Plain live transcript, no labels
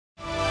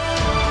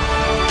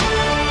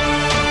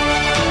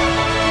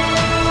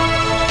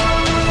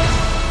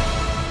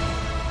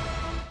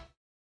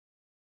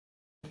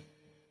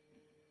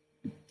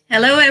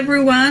Hello,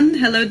 everyone.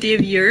 Hello, dear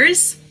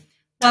viewers.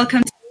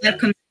 Welcome to the live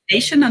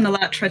conversation on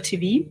ALLATRA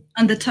TV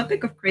on the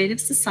topic of creative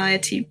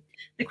society.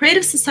 The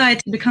creative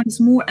society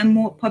becomes more and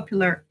more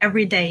popular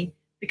every day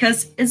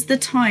because it's the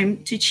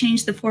time to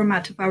change the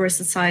format of our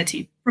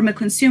society from a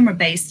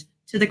consumer-based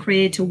to the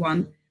creative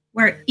one,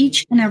 where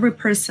each and every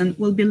person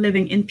will be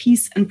living in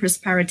peace and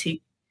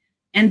prosperity.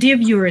 And dear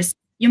viewers,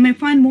 you may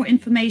find more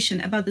information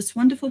about this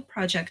wonderful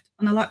project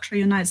on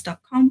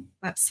allatraunites.com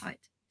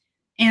website.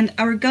 And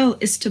our goal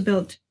is to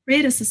build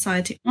creative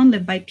society only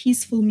by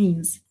peaceful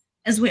means,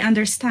 as we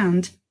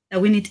understand that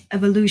we need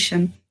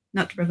evolution,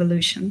 not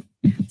revolution.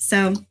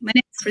 So my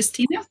name is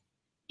Christina,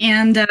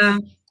 and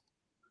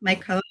my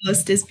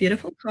co-host is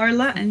beautiful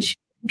Carla, and she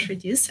will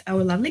introduce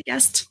our lovely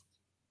guest.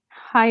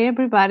 Hi,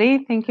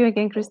 everybody. Thank you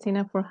again,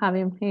 Christina, for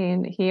having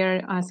me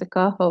here as a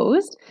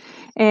co-host,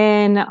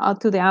 and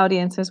to the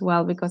audience as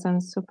well, because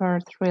I'm super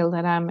thrilled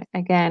that I'm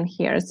again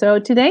here. So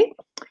today,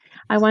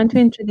 I want to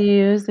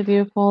introduce the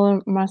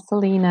beautiful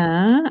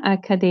Marcelina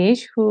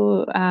Kadish,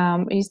 who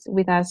is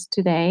with us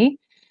today.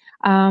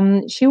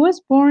 She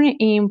was born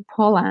in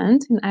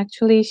Poland, and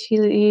actually she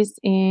is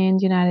in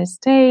the United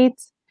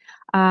States.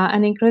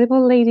 An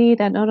incredible lady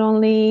that not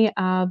only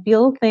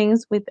built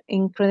things with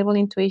incredible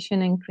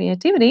intuition and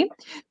creativity,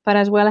 but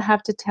as well I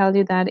have to tell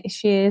you that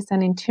she is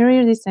an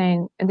interior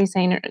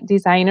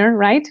designer,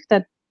 right?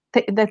 That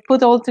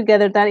put all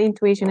together that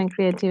intuition and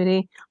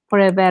creativity for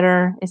a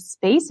better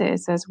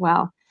spaces as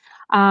well.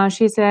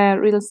 She's a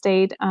real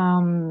estate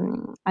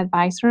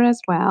advisor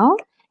as well.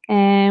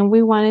 And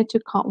we wanted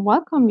to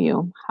welcome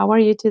you. How are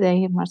you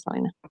today,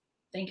 Marcelina?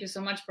 Thank you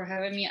so much for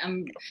having me.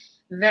 I'm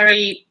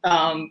very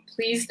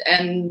pleased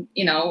and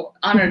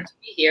honored to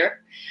be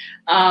here.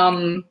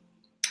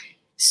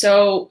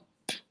 So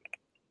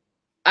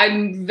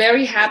I'm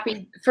very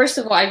happy. First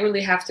of all, I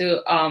really have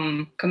to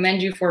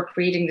commend you for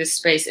creating this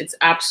space. It's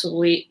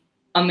absolutely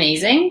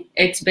amazing.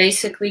 It's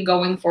basically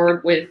going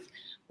forward with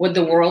what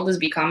the world is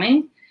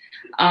becoming.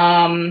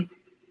 And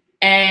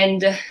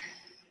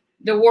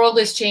the world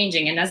is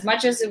changing, and as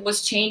much as it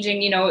was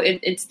changing,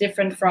 it's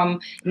different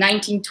from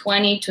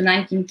 1920 to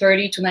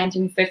 1930 to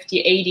 1950,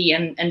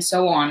 80, and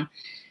so on.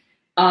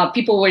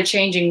 People were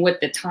changing with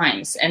the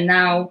times, and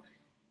now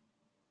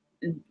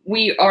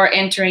we are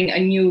entering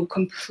a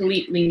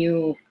completely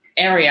new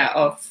era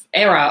of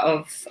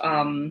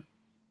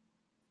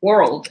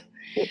world.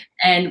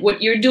 And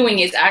what you're doing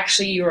is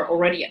actually you're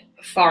already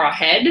far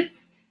ahead.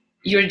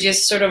 You're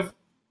just sort of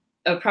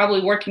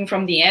probably working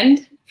from the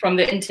end. From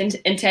the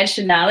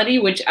intentionality,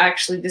 which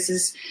actually this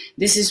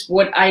is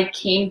what I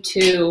came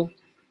to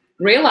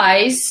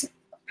realize,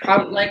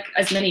 probably like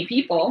as many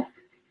people,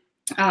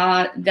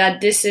 that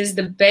this is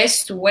the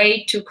best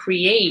way to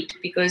create,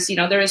 because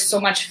there is so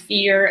much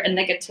fear and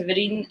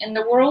negativity in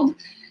the world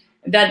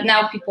that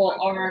now people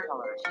are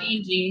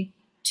changing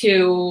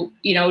to,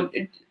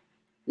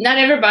 not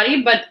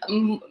everybody, but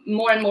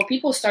more and more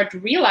people start to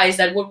realize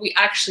that what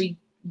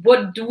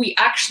do we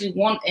actually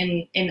want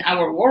in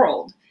our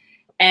world.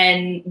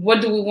 And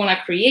what do we want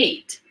to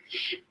create?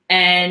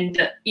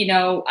 And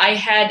I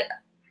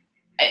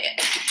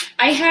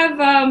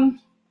have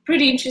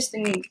pretty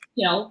interesting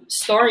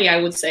story, I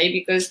would say,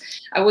 because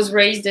I was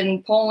raised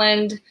in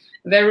Poland,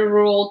 very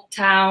rural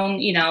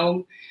town.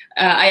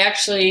 I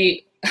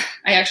actually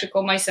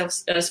call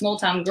myself a small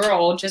town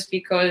girl just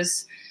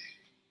because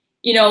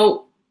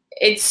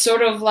it's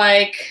sort of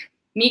like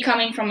me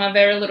coming from a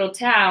very little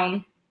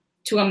town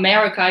to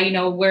America,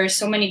 where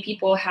so many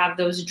people have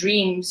those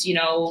dreams,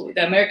 the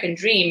American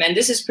dream. And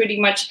this is pretty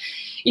much,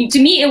 to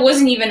me, it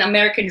wasn't even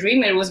American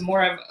dream. It was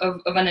more of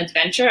an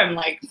adventure. I'm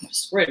like,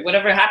 screw it,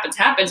 whatever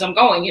happens, I'm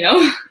going,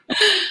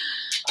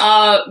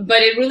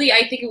 But it really,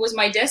 I think it was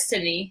my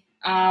destiny.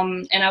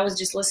 And I was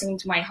just listening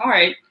to my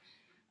heart.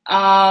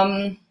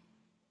 And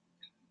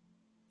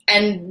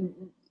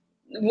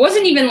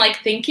wasn't even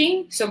like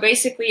thinking. So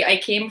basically I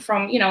came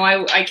from,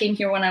 I came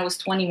here when I was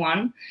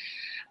 21.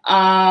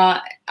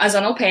 As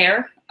an au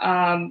pair,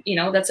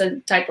 that's a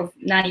type of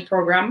nanny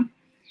program.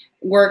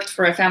 Worked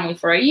for a family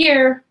for a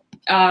year,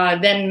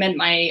 then met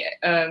my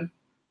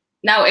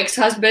now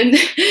ex-husband.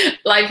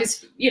 Life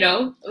is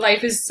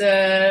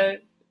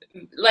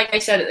like I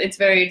said, it's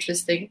very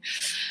interesting.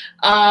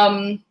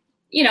 Then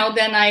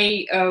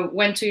I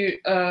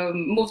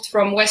moved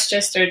from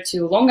Westchester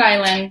to Long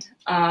Island.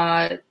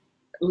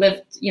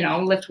 Lived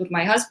with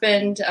my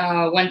husband.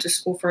 Went to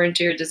school for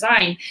interior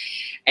design,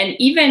 and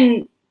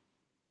even.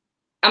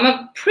 I'm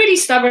a pretty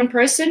stubborn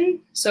person,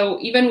 so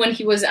even when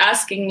he was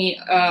asking me,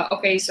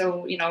 okay,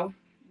 so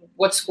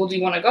what school do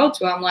you want to go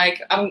to? I'm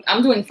like,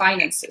 I'm doing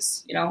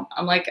finances,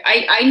 I'm like,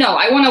 I know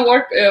I want to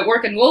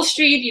work in Wall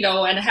Street,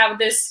 and have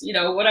this,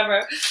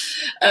 whatever,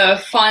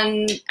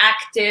 fun,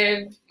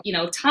 active,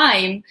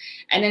 time.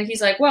 And then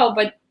he's like, well,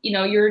 but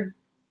you're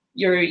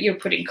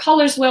putting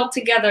colors well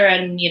together,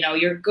 and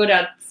you're good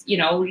at,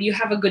 you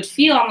have a good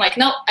feel. I'm like,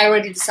 no, I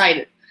already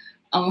decided.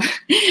 And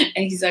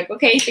he's like,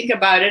 okay, think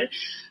about it.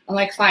 I'm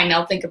like, fine,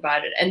 I'll think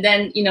about it. And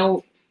then,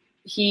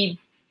 he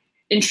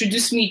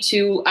introduced me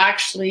to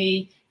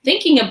actually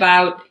thinking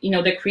about,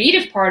 the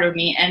creative part of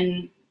me.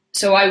 And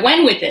so I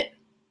went with it.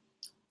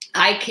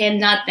 I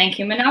cannot thank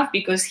him enough,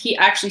 because he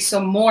actually saw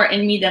more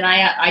in me than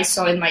I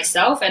saw in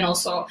myself. And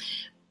also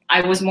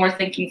I was more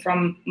thinking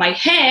from my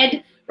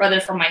head rather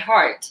from my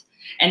heart.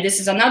 And this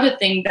is another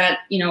thing that,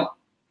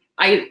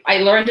 I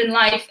learned in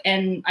life,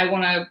 and I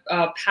want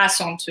to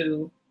pass on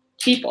to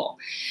people.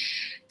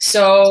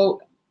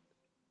 So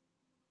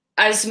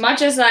as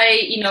much as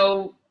I,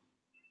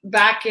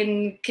 back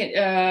in,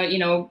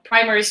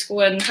 primary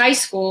school and high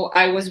school,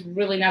 I was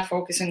really not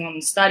focusing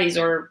on studies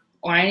or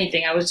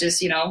anything. I was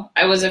just,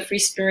 I was a free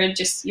spirit,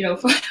 just,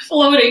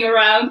 floating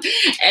around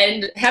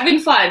and having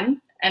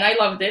fun. And I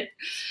loved it.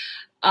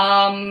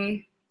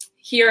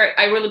 Here,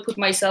 I really put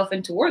myself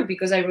into work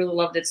because I really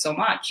loved it so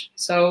much.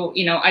 So,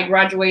 I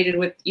graduated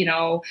with,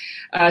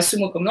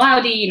 summa cum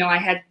laude. I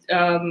had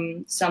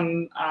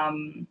some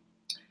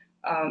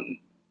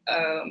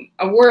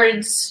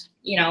awards,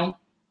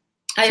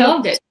 I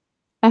loved it.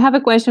 I have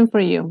a question for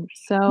you.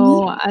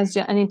 So as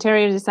an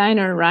interior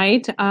designer,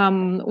 right,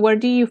 where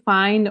do you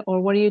find, or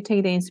where do you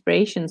take the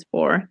inspirations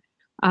for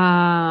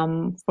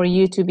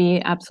you to be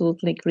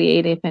absolutely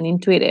creative and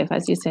intuitive,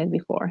 as you said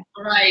before?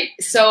 Right.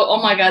 So, oh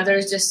my God,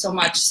 there's just so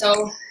much.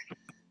 So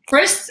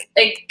first,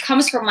 it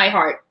comes from my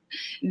heart.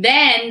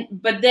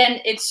 But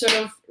then it sort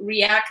of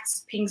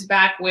pings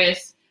back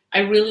with, I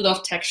really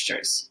love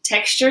textures.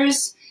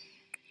 Textures,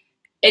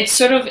 it's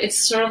sort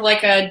of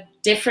like a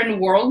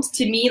different world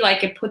to me.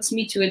 Like, it puts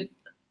me to an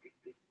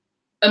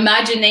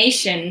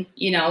imagination,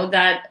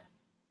 that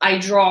I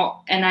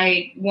draw and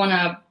I want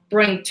to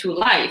bring to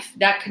life.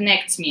 That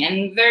connects me.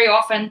 And very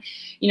often,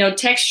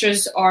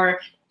 textures are,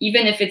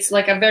 even if it's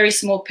like a very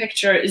small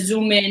picture,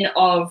 zoom in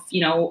of,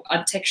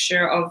 a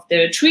texture of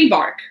the tree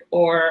bark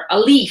or a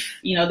leaf,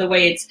 the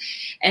way it's,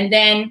 and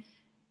then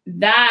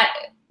that,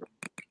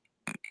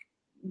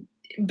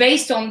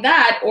 based on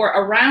that or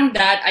around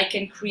that, I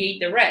can create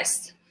the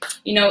rest.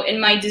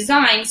 In my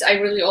designs, I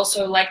really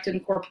also like to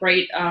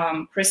incorporate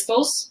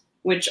crystals,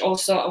 which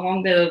also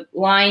along the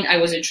line I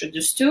was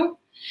introduced to.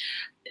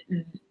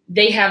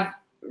 They're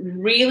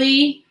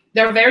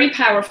very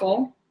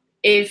powerful.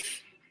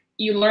 If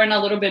you learn a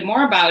little bit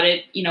more about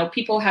it,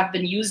 people have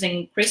been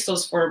using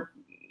crystals for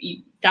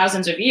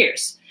thousands of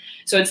years.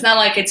 So it's not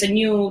like it's a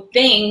new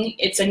thing,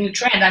 it's a new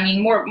trend. I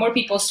mean, more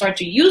people start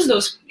to use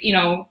those,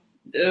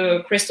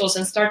 crystals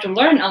and start to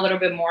learn a little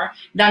bit more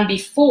than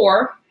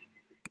before.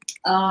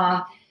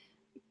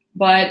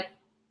 But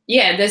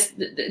yeah,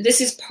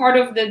 this is part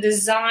of the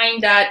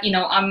design that,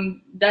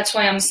 that's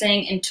why I'm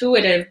saying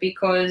intuitive,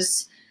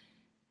 because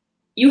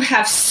you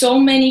have so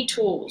many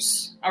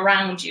tools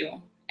around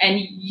you, and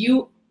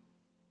you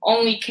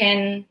only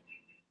can,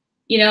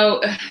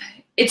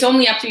 it's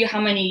only up to you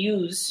how many you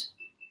use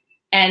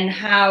and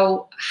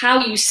how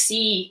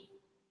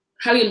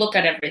you look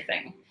at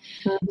everything.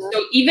 Mm-hmm.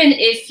 So even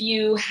if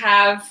you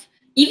have,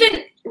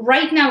 even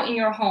right now in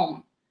your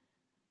home,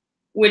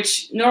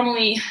 which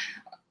normally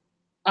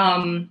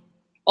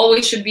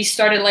always should be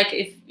started, like,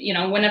 if,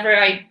 whenever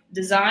I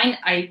design,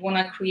 I want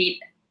to create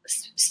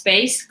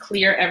space,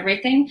 clear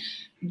everything,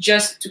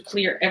 just to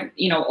clear,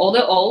 all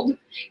the old.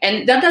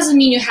 And that doesn't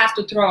mean you have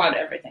to throw out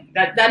everything.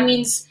 That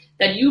means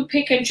that you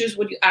pick and choose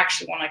what you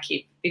actually want to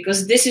keep,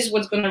 because this is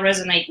what's going to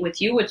resonate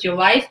with you, with your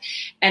life.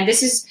 And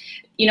this is,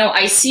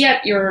 I see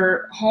at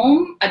your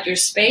home, at your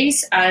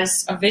space,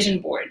 as a vision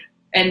board.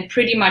 And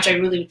pretty much I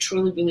really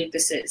truly believe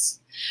this is,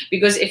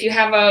 because if you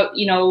have a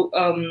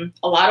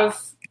lot of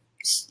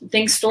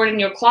things stored in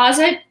your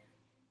closet,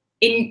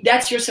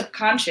 that's your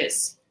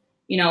subconscious.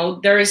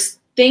 There's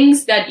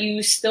things that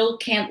you still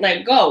can't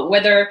let go,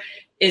 whether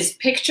is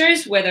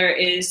pictures, whether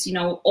is,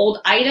 old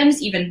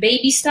items, even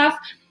baby stuff.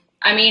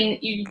 I mean,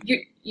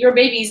 your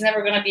baby is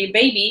never going to be a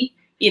baby,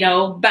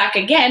 back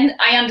again.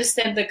 I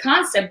understand the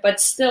concept, but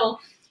still,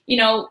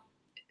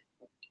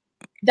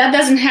 that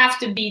doesn't have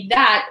to be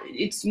that.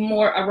 It's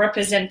more a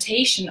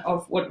representation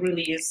of what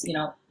really is,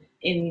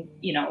 in,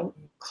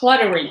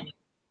 cluttering.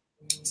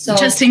 So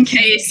just in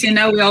case,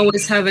 we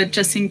always have a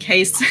just in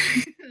case.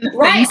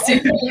 Right.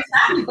 Exactly.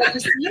 But you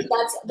see,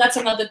 that's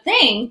another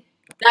thing.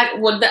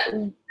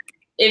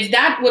 If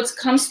that what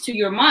comes to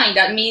your mind,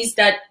 that means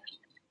that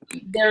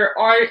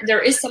there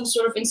is some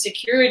sort of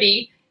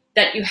insecurity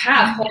that you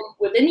have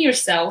within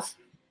yourself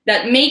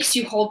that makes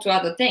you hold to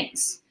other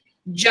things.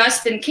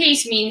 Just in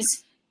case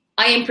means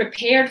I am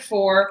prepared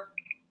for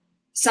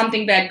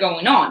something bad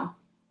going on,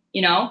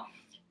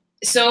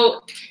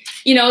 So,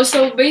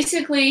 so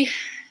basically,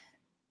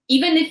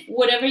 even if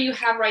whatever you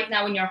have right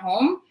now in your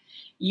home,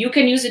 you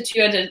can use it to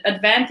your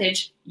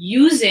advantage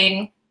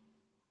using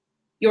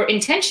your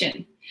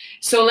intention.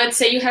 So let's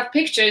say you have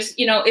pictures,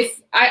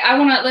 if I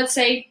want to, let's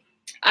say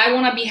I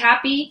want to be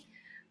happy,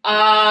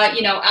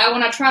 I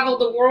want to travel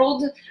the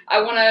world,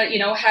 I want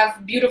to,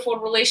 have beautiful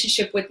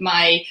relationship with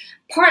my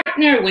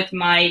partner, with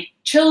my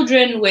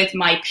children, with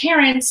my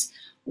parents.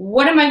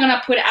 What am I going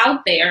to put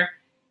out there?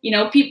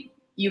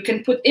 You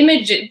can put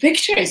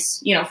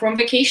pictures, from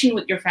vacation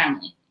with your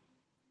family.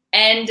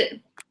 And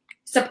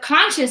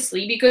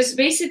subconsciously, because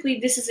basically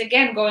this is,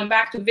 again, going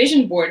back to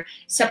vision board,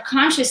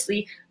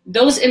 subconsciously,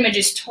 those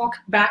images talk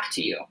back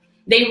to you.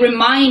 They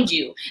remind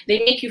you, they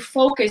make you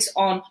focus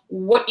on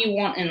what you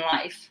want in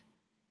life.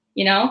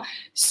 You know,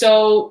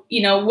 so,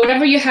 you know,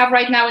 whatever you have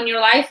right now in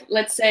your life,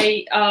 let's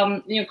say,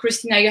 you know,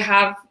 Christina, you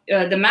have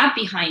the map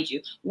behind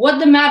you. What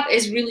the map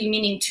is really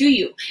meaning to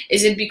you?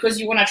 Is it because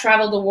you want to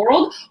travel the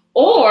world,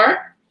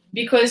 or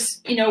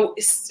because, you know,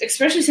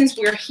 especially since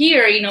we're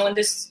here, you know, in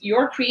this,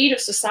 your creative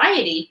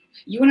society,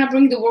 you want to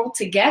bring the world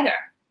together.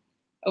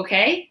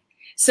 Okay.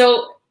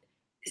 So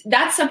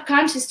that's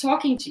subconscious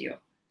talking to you.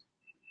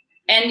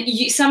 And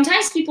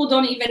sometimes people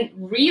don't even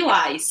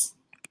realize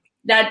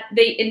that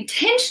they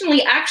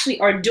intentionally actually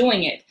are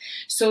doing it.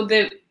 So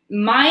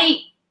my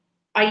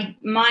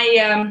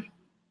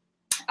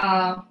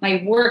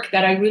work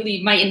that I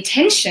really, my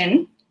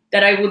intention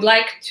that I would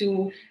like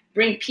to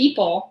bring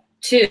people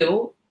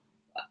to,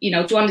 you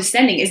know, to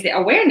understanding is the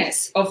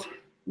awareness of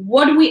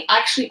what we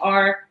actually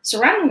are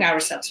surrounding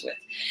ourselves with.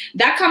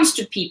 That comes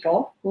to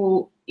people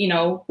who, you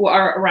know, who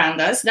are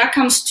around us. That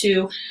comes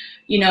to,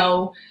 you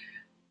know,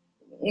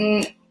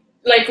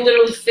 like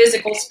literally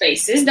physical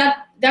spaces.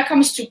 That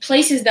comes to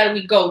places that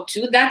we go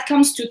to. That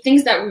comes to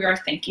things that we are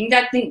thinking.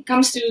 That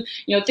comes to,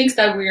 you know, things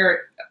that we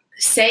are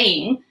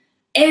saying.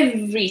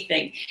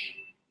 Everything.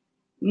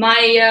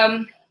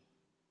 My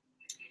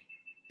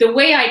the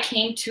way I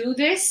came to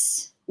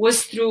this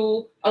was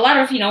through a lot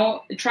of, you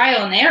know,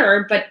 trial and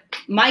error. But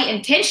my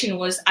intention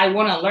was, I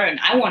want to learn.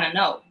 I want to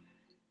know.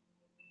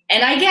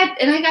 And I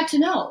got to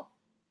know.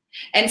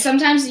 And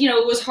sometimes, you know,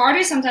 it was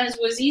harder. Sometimes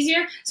it was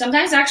easier.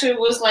 Sometimes actually it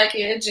was like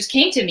it just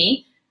came to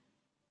me.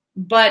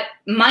 But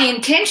my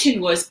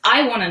intention was,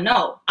 I want to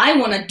know. I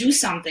want to do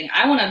something.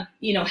 I want to,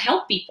 you know,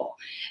 help people.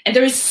 And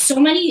there is so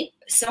many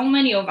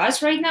of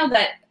us right now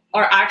that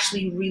are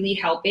actually really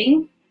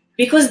helping,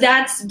 because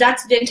that's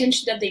the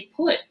intention that they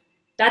put.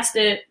 That's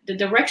the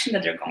direction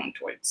that they're going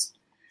towards.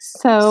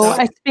 So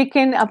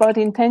speaking about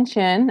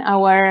intention,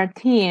 our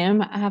team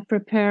have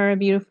prepared a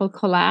beautiful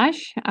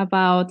collage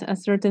about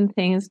certain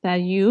things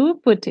that you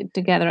put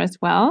together as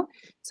well.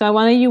 So I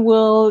wanted you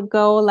will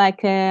go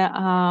like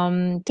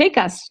take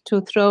us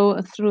to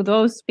through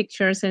those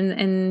pictures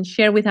and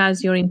share with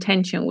us your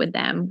intention with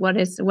them. What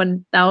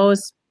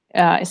those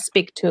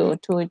speak to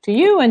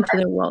you and to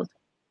the world.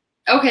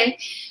 Okay,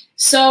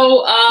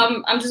 so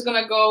I'm just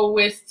gonna go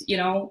with, you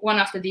know, one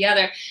after the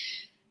other.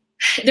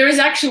 There is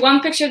actually one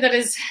picture that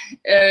is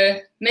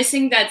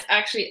missing. That's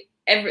actually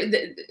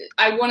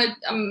I wanted.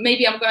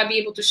 Maybe I'm gonna be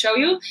able to show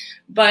you,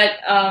 but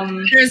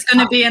there's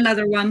gonna be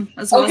another one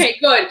as well. Okay,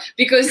 good,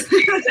 because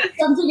it's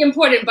something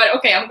important. But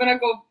okay, I'm gonna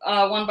go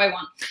one by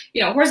one.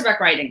 You know,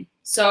 horseback riding.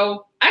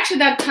 So actually,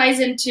 that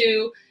ties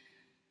into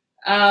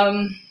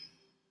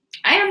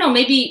I don't know,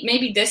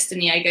 maybe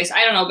destiny. I guess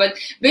I don't know, but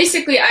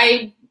basically,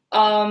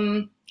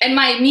 and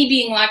me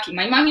being lucky.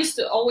 My mom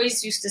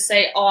always used to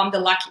say, "Oh, I'm the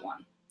lucky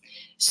one."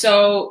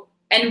 So,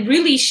 and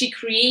really she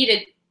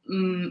created,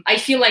 I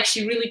feel like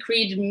she really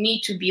created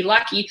me to be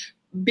lucky.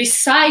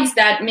 Besides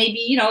that, maybe,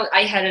 you know,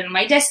 I had it in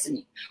my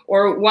destiny,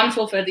 or one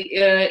fulfilled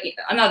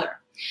another.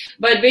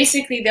 But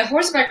basically the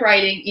horseback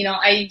riding, you know,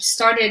 I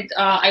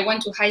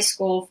went to high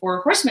school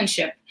for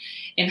horsemanship.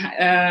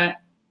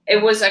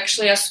 It was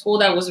actually a school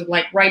that was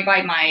like right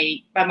by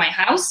my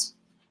house,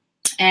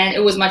 and it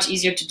was much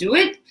easier to do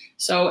it.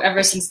 So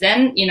ever since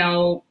then, you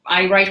know,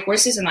 I ride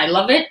horses and I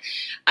love it.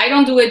 I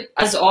don't do it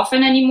as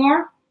often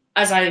anymore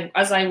as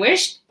I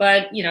wished,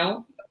 but, you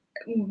know,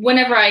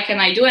 whenever I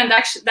can, I do. And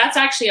that's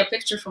actually a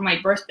picture from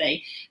my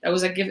birthday. That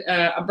was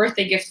a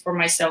birthday gift for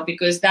myself,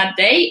 because that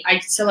day I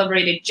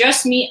celebrated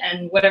just me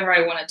and whatever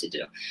I wanted to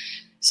do.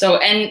 So,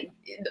 and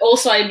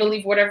also I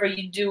believe whatever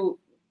you do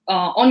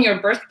on your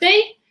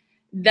birthday,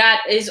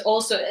 that is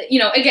also, you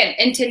know, again,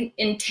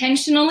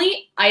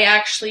 intentionally, I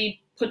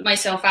actually put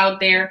myself out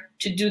there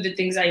to do the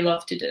things I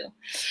love to do.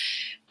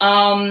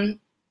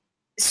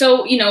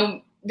 So, you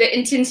know, the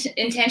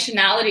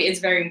intentionality is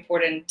very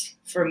important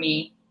for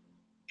me,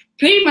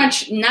 pretty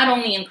much not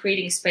only in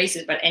creating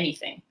spaces, but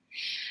anything.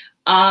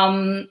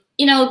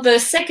 You know, the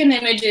second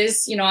image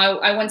is, you know,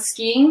 I went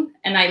skiing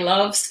and I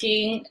love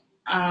skiing.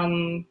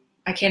 I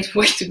can't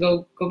wait to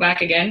go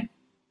back again.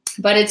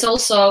 But it's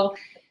also,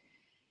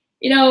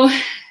 you know,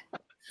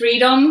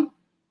 freedom.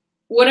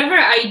 Whatever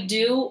I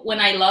do when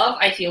I love,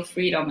 I feel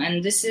freedom.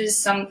 And this is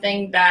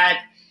something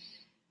that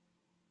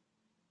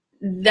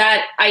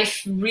I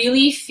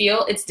really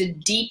feel it's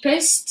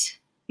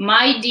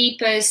my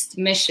deepest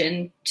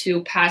mission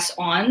to pass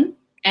on,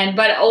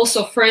 but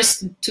also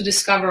first to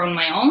discover on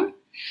my own.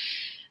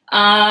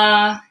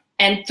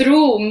 And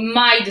through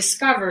my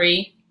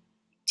discovery,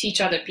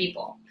 teach other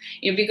people.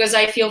 You know, because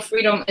I feel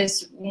freedom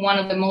is one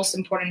of the most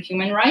important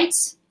human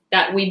rights,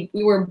 that we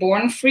were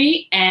born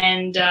free,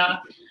 and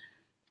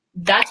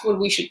that's what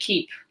we should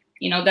keep.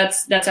 You know,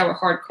 that's our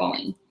heart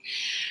calling.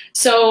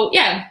 So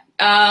yeah,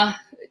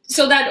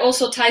 so that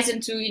also ties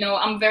into, you know,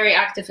 I'm very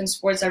active in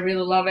sports. I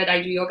really love it.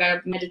 I do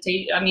yoga,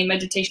 meditate. I mean,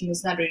 meditation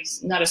is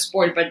not a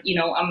sport, but, you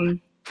know,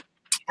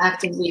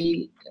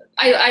 actively.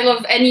 I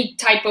love any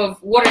type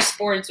of water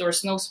sports or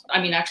snow. I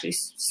mean, actually,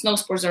 snow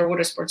sports are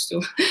water sports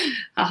too.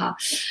 Haha.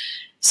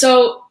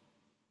 So,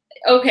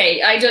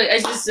 okay, I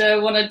just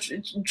want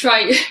to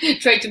try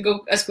to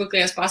go as quickly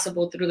as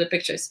possible through the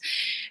pictures.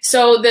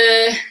 So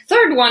the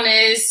third one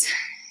is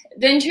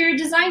the interior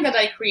design that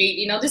I create.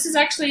 You know, this is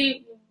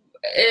actually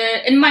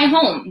in my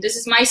home. This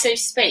is my safe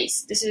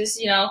space. This is,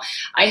 you know,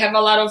 I have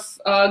a lot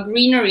of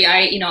greenery.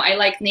 I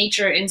like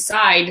nature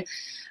inside.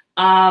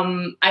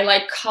 I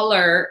like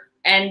color,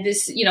 and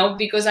this, you know,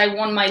 because I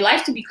want my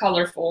life to be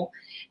colorful,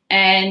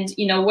 and,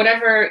 you know,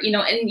 whatever, you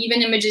know, and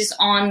even images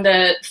on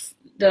the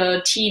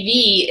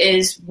TV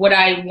is what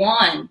I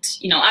want.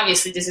 You know,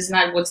 obviously this is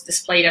not what's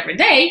displayed every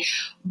day,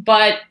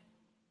 but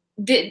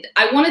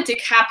I wanted to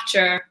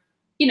capture,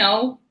 you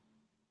know,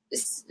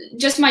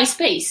 just my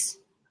space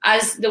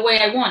as the way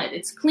I want it.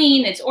 It's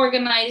clean, it's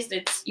organized,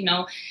 it's, you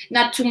know,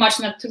 not too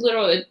much, not too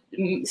little.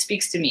 It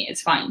speaks to me,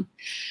 it's fine.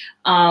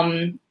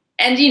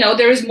 And, you know,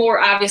 there is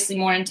obviously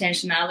more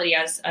intentionality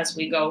as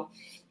we go.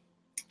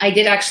 I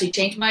did actually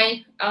change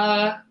my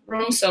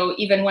room. So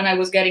even when I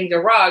was getting the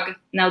rug,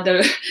 now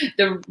the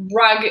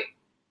rug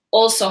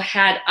also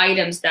had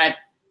items that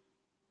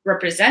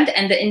represent,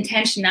 and the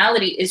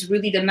intentionality is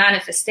really the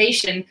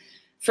manifestation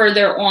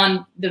further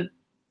on the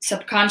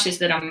subconscious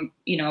that I'm,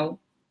 you know,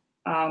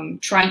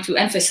 trying to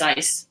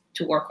emphasize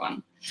to work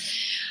on.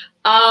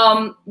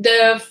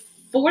 The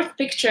fourth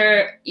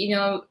picture, you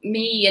know,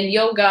 me and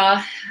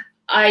yoga,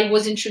 I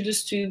was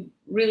introduced to,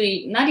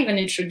 really not even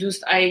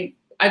introduced,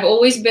 I've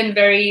always been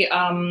very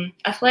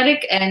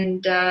athletic,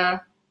 and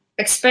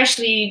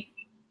especially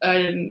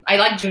I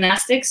like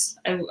gymnastics.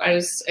 I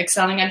was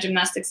excelling at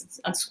gymnastics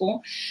at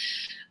school.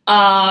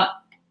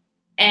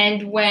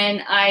 And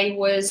when I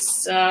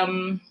was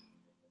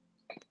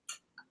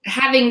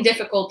having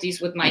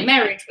difficulties with my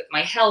marriage, with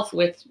my health,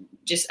 with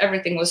just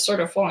everything was sort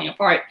of falling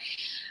apart,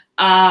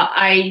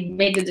 I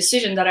made the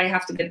decision that I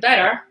have to get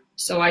better.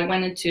 So I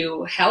went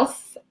into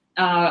health.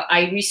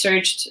 I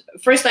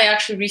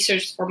actually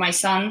researched for my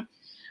son,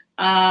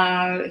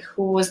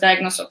 who was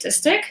diagnosed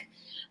autistic,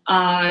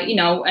 you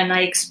know, and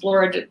I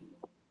explored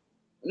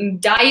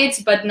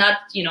diets, but not,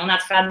 you know,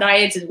 not fat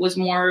diets. It was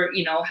more,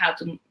 you know, how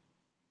to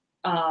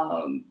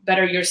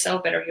better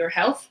yourself, better your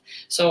health.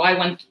 So I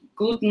went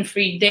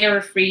gluten-free,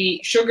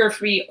 dairy-free,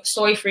 sugar-free,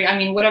 soy-free, I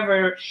mean,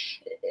 whatever.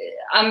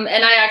 And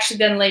I actually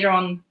then later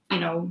on, you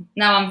know,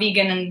 now I'm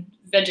vegan and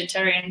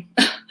vegetarian.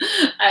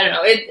 I don't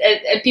know.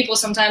 People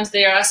sometimes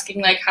they're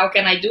asking, like, how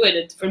can I do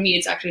it? For me,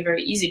 it's actually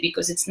very easy,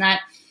 because it's not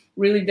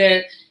really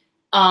that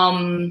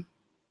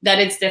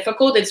it's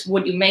difficult. It's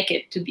what you make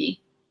it to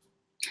be.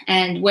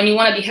 And when you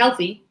want to be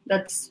healthy,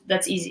 that's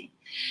easy.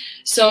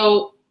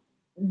 So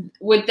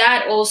with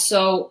that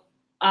also,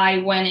 I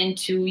went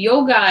into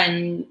yoga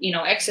and, you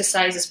know,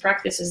 exercises,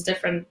 practices,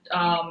 different.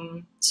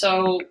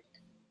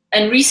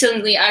 And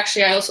recently,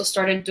 actually, I also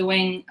started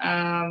doing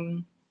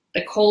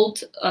the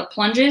cold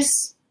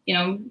plunges. You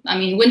know, I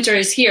mean, winter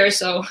is here,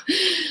 so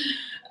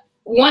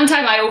one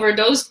time I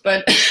overdosed,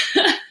 but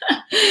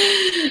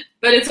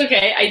but it's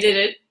okay. I did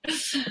it.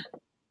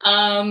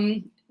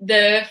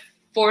 The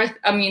fourth,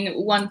 I mean,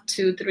 1,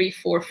 2, 3,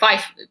 4,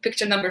 5.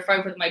 Picture number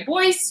 5 with my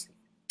boys.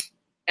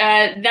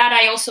 That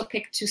I also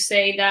picked to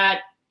say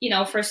that, you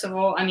know, first of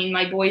all, I mean,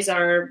 my boys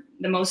are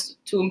the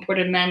most 2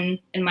 important men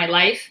in my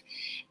life,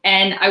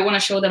 and I want to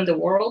show them the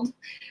world.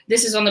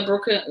 This is on the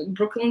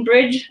Brooklyn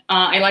Bridge.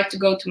 I like to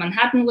go to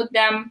Manhattan with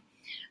them,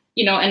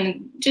 you know,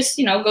 and just,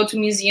 you know, go to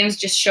museums,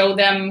 just show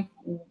them.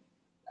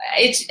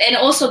 And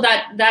also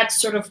that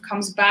sort of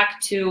comes back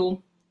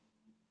to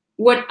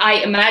what I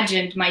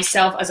imagined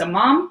myself as a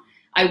mom.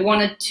 I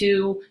wanted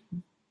to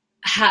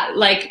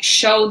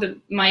show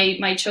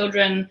my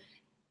children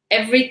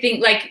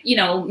everything, like, you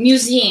know,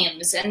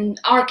 museums and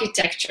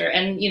architecture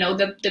and, you know,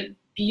 the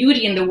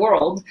beauty in the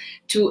world,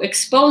 to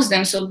expose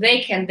them so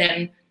they can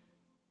then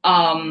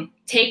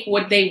take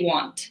what they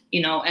want,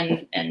 you know,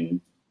 and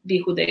be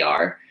who they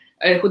are,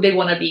 who they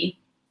want to be,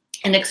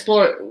 and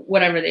explore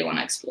whatever they want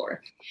to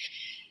explore.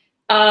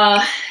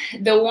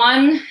 The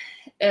one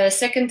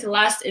second to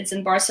last, it's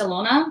in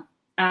Barcelona.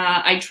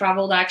 I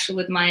traveled actually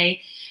with my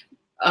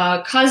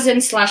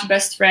cousin /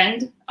 best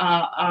friend,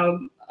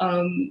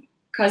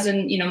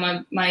 cousin, you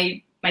know,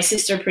 my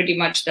sister pretty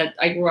much that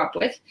I grew up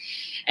with,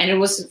 and it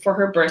was for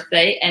her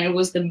birthday, and it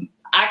was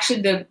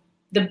actually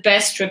the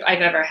best trip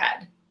I've ever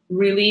had,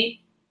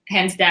 really,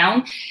 hands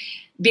down,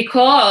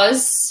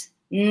 because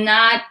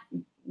not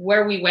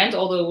where we went,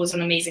 although it was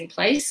an amazing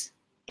place,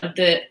 but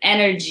the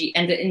energy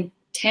and the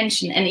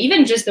intention, and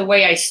even just the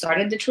way I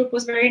started the trip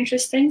was very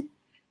interesting.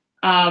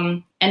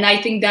 And I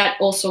think that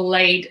also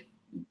laid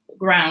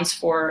grounds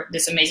for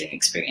this amazing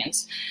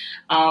experience.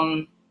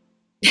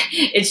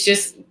 It's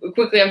just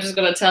quickly, I'm just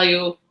going to tell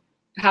you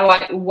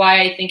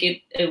why I think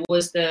it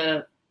was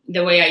the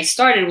way I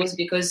started, was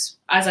because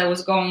as I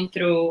was going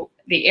through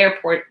the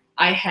airport,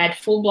 I had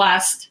full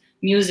blast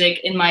music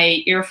in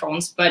my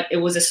earphones, but it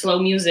was a slow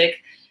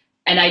music,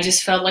 and I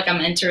just felt like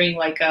I'm entering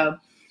like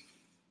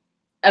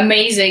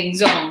amazing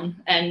zone.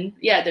 And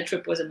yeah, the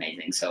trip was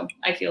amazing. So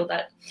I feel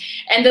that.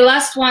 And the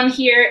last one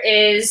here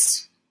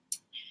is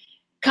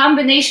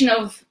combination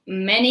of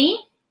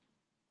many,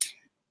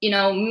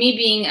 me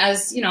being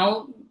as,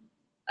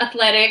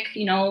 athletic,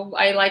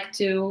 I like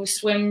to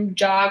swim,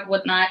 jog,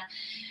 whatnot,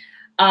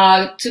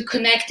 to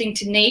connecting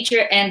to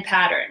nature and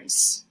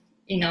patterns,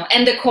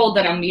 and the cold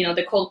that I'm,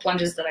 the cold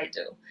plunges that I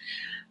do.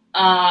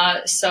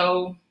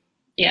 So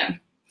yeah,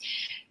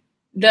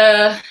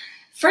 the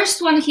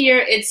first one here,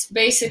 it's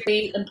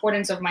basically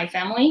importance of my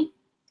family.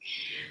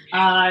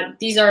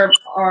 These are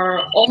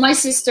all my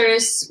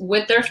sisters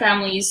with their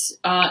families,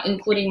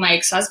 including my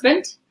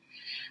ex-husband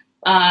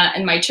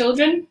and my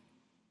children.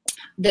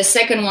 The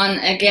second one,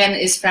 again,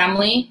 is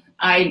family.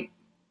 I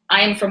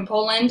am from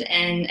Poland,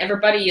 and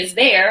everybody is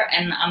there,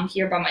 and I'm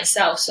here by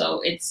myself.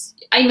 So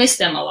I miss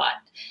them a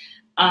lot.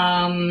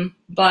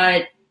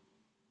 But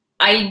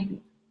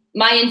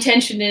my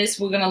intention is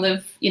we're gonna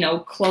live,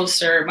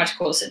 closer, much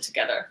closer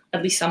together.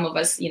 At least some of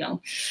us,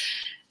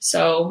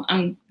 So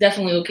I'm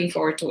definitely looking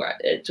forward to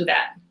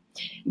that.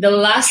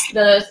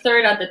 The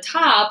third at the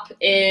top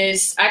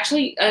is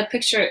actually a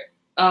picture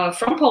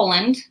from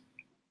Poland.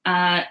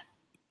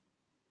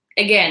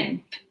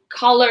 Again,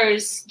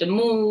 colors, the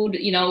mood,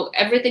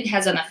 everything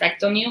has an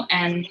effect on you,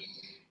 and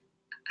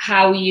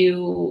how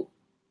you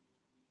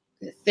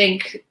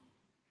think,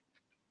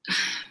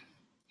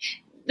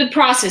 the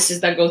processes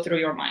that go through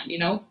your mind,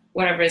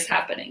 whatever is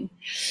happening.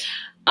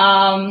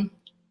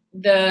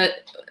 The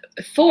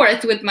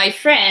fourth with my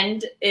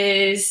friend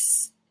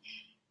is,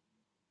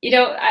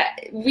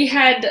 we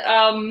had,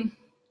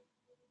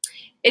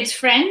 it's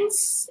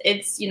friends,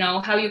 it's,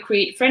 how you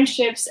create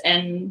friendships,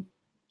 and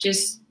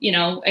just,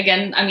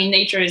 again, I mean,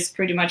 nature is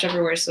pretty much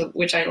everywhere, so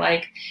which I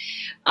like.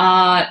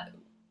 The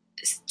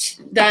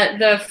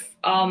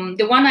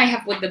one I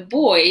have with the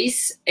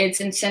boys, it's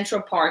in Central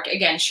Park,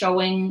 again,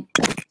 showing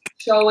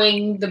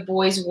the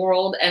boys'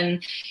 world.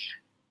 And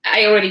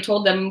I already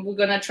told them we're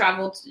gonna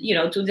travel,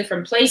 to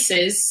different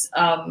places.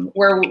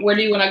 Where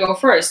do you want to go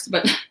first?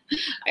 But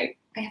I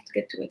have to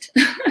get to it.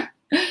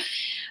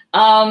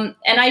 And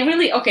I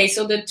really, okay,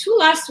 so the two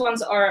last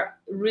ones are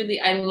really,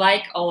 I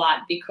like a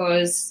lot,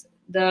 because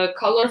the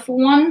colorful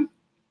one,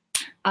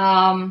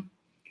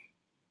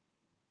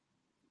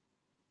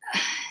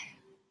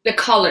 the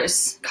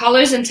colors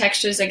and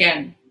textures,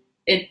 again,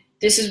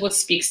 this is what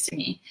speaks to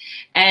me.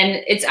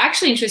 And it's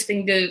actually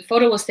interesting. The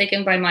photo was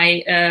taken by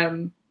my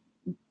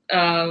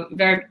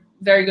very,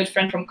 very good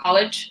friend from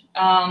college.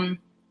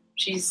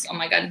 She's, oh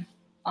my God,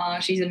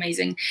 she's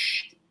amazing.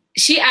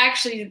 She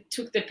actually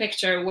took the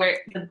picture where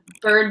the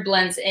bird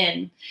blends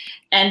in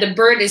and the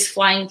bird is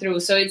flying through.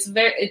 So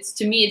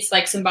to me, it's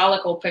like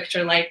symbolical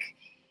picture, like,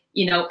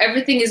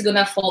 everything is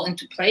gonna fall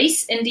into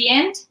place in the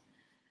end.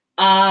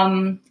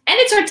 And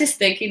it's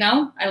artistic,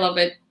 I love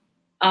it.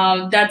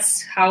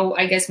 That's how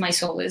I guess my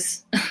soul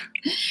is.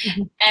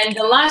 And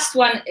the last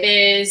one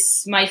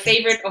is my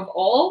favorite of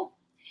all.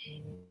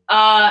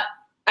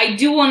 I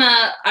do want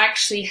to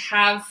actually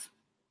have,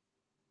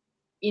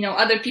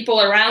 other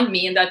people around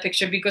me in that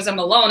picture, because I'm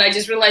alone. I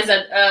just realized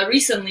that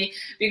recently,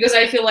 because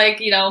I feel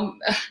like,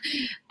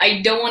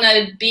 I don't want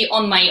to be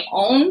on my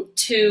own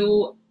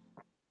to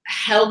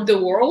help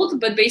the world,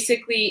 but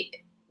basically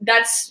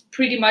that's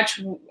pretty much,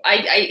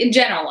 I in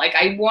general, like,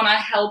 I want to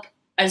help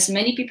as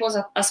many people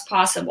as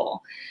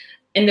possible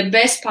in the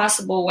best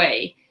possible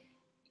way,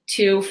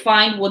 to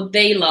find what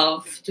they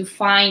love, to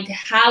find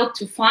how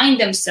to find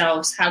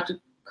themselves, how to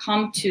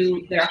come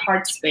to their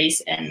heart space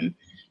and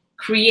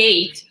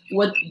create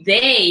what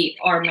they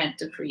are meant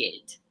to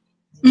create.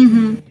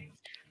 Mm-hmm.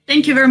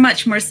 Thank you very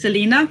much,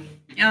 Marcelina.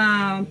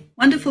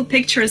 Wonderful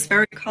pictures,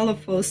 very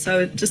colorful.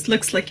 So it just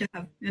looks like you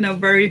have,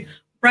 very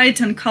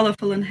bright and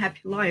colorful and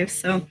happy life.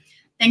 So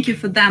thank you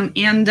for them.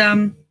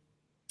 And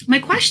my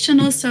question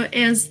also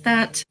is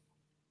that,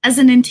 as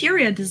an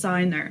interior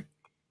designer,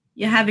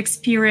 you have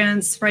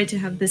experience, right? You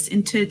have this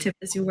intuitive,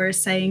 as you were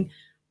saying,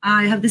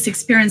 I have this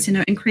experience,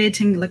 in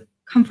creating like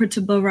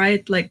comfortable,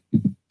 right? Like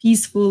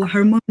peaceful,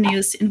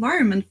 harmonious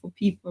environment for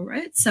people,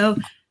 right? So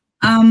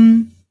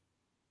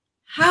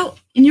how,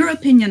 in your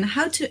opinion,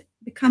 how to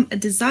become a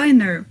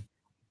designer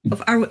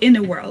of our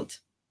inner world?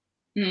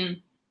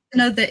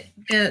 The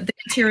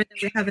interior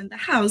that we have in the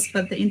house,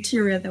 but the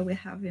interior that we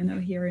have,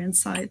 here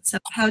inside. So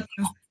how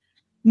to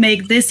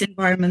make this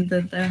environment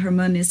the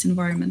harmonious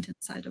environment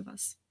inside of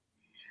us?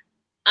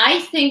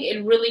 I think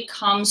it really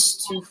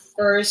comes to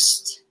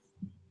first,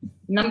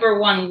 number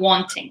one,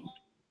 wanting,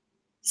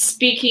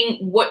 speaking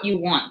what you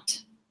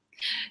want.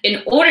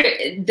 In order,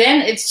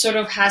 then it sort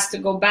of has to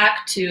go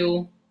back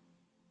to,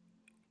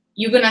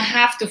 you're going to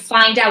have to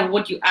find out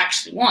what you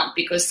actually want,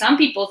 because some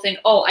people think,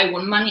 oh, I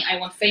want money, I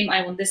want fame,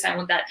 I want this, I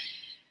want that.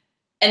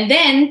 And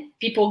then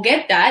people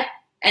get that,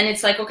 and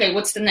it's like, okay,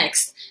 what's the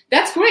next?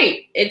 That's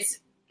great. It's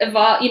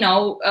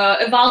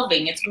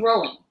evolving, it's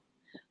growing.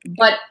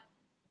 But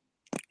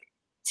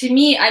to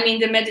me, I mean,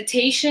 the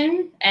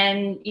meditation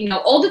and,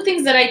 all the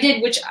things that I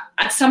did, which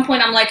at some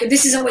point I'm like,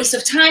 this is a waste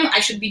of time.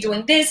 I should be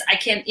doing this. I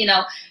can't,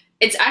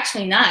 it's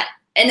actually not.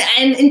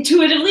 and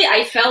intuitively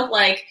I felt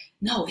like,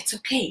 no, it's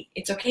okay.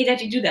 It's okay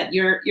that you do that.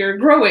 You're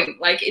growing.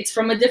 Like, it's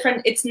from a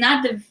different, it's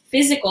not the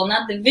physical,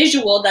 not the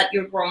visual that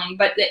you're growing,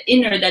 but the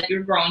inner that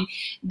you're growing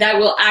that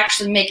will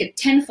actually make a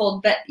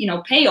tenfold,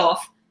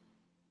 payoff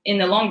in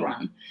the long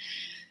run.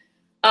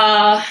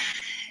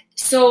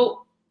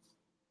 So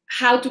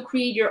how to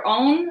create your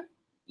own,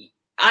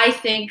 I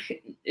think,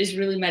 is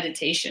really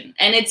meditation.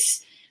 And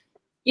it's,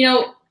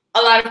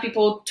 a lot of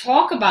people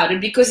talk about it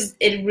because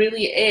it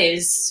really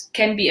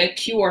can be a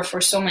cure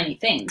for so many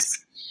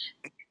things.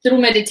 Through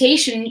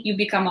meditation, you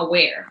become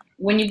aware.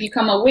 When you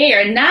become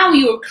aware, now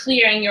you are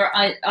clear in your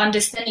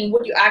understanding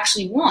what you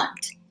actually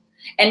want.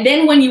 And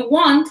then when you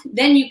want,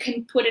 then you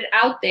can put it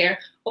out there.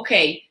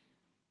 Okay,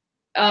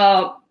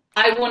 I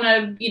want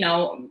to,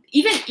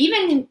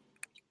 even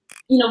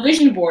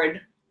vision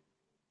board.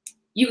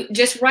 You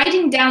just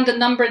writing down the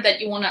number that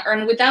you want to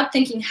earn without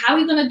thinking how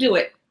you're going to do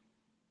it.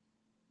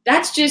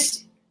 That's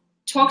just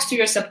talks to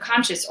your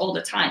subconscious all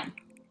the time.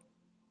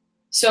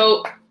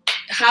 So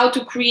how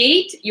to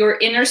create your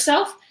inner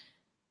self.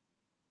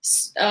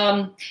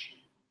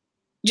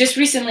 Just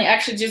recently,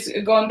 actually, just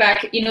going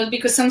back,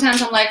 because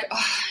sometimes I'm like,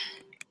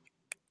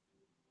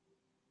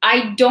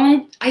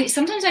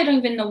 sometimes I don't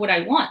even know what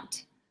I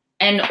want.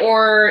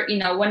 Or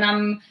when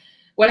I'm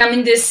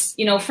in this,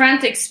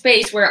 frantic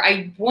space where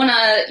I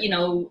wanna,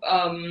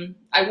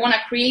 I wanna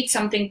create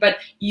something, but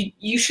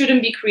you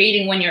shouldn't be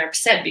creating when you're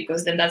upset,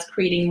 because then that's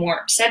creating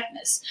more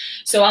upsetness.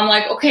 So I'm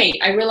like, okay,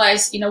 I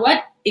realize,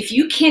 what? If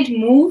you can't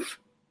move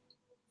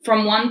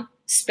from one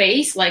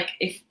space, like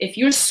if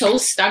you're so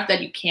stuck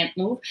that you can't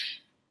move,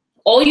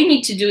 all you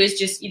need to do is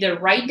just either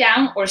write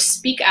down or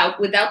speak out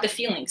without the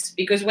feelings,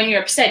 because when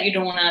you're upset, you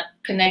don't want to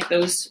connect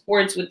those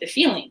words with the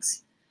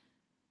feelings.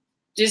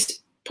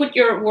 Just put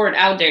your word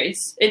out there.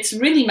 It's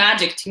really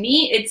magic to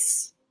me.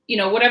 It's,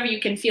 whatever you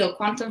can feel,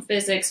 quantum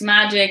physics,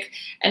 magic.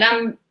 And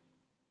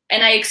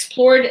I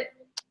explored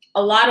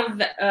a lot of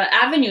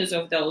avenues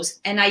of those,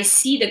 and I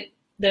see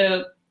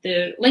the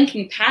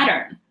linking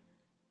pattern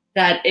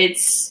that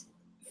it's,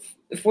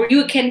 for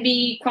you, it can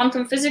be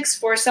quantum physics,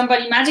 for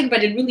somebody magic,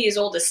 but it really is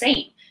all the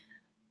same.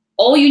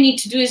 All you need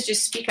to do is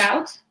just speak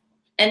out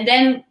and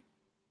then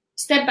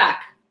step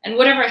back. And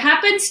whatever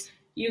happens,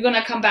 you're going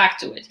to come back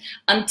to it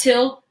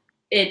until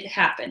it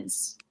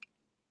happens.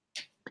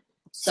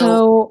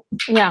 So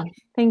yeah,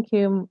 thank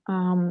you.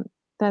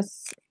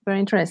 That's very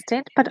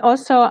interesting. But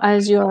also,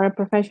 as you're a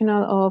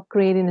professional of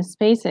creating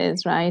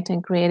spaces, right,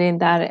 and creating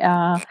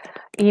that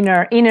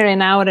inner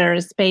and outer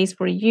space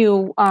for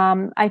you,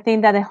 I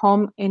think that a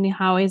home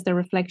anyhow is the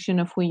reflection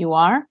of who you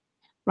are,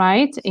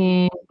 right,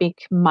 in big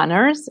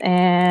manners,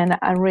 and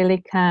it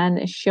really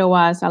can show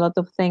us a lot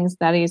of things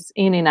that is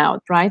in and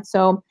out, right?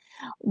 So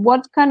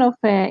what kind of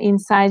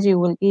insights you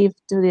will give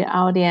to the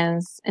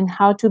audience and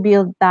how to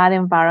build that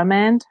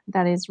environment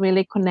that is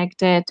really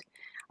connected,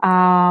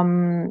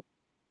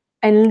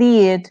 and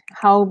lead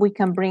how we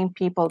can bring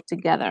people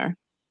together,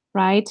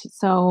 right?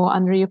 So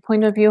under your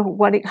point of view,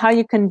 how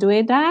you can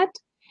do that,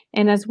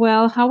 and as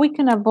well how we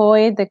can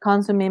avoid the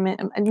consuming,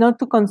 not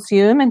to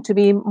consume, and to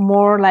be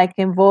more like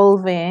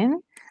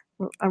involving,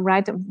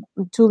 right,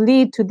 to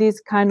lead to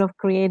this kind of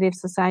creative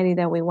society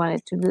that we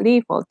wanted to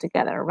live all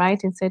together,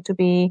 right? Instead to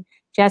be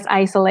just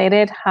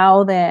isolated,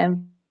 how the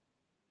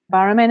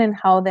environment and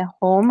how the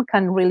home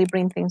can really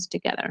bring things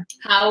together.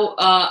 How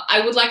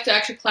I would like to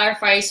actually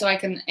clarify so I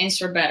can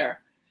answer better.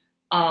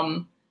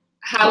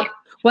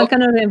 What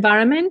kind of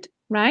environment,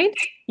 right,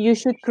 you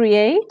should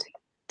create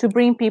to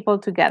bring people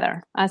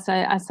together as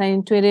an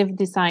intuitive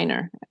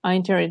designer,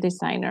 interior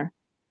designer.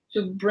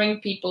 To bring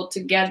people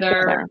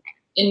together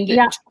in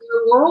the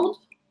world?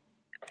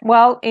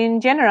 Well,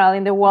 in general,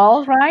 in the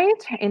world,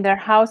 right? In their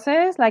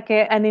houses, like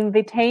an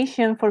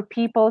invitation for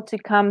people to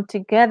come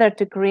together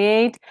to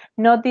create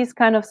not this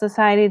kind of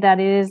society that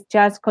is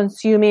just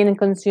consuming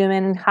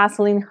and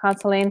hustling,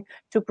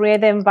 to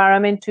create the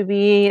environment to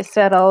be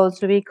settled,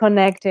 to be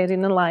connected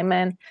in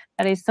alignment,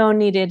 that is so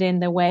needed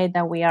in the way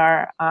that we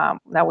are,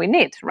 that we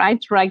need,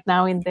 right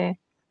now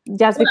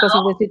because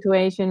of the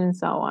situation and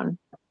so on.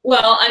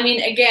 Well, I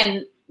mean,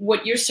 again,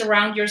 what you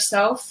surround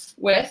yourself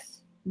with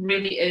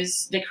really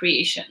is the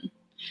creation.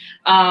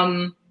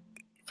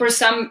 For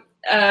some,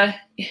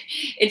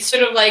 it's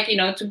sort of like,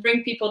 to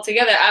bring people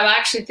together. I'm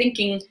actually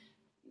thinking,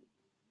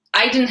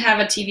 I didn't have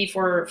a TV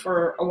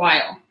for a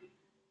while,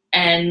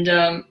 and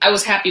I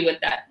was happy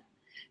with that.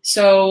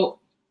 So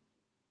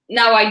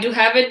now I do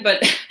have it,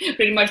 but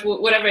pretty much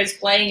whatever is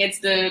playing,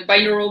 it's the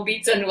binaural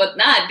beats and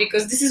whatnot,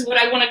 because this is what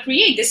I want to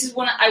create. This is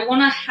what I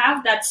want to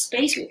have that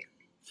space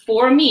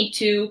for me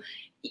to,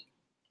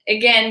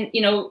 again,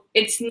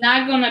 it's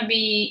not going to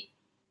be,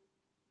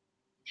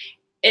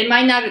 it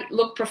might not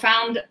look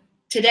profound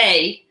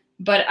today,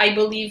 but I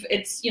believe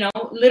it's,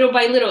 little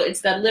by little,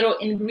 it's that little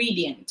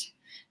ingredient.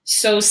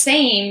 So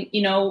same,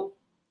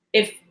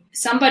 if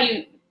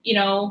somebody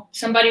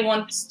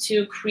wants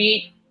to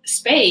create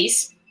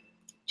space,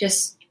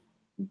 just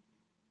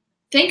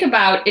think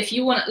about, if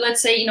you want,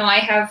 let's say, I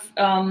have,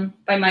 on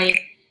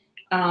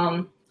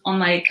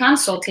my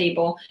console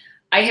table,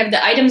 I have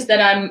the items that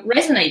I'm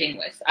resonating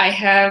with. I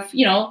have,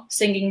 you know,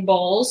 singing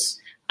bowls.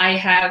 I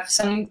have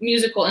some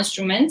musical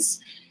instruments.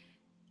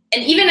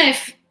 And even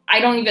if I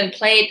don't even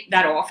play it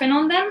that often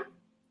on them,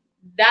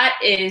 that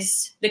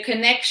is the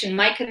connection,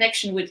 my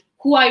connection with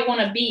who I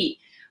want to be,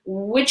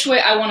 which way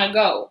I want to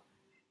go,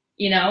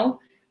 you know?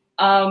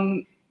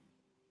 And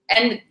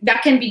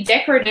that can be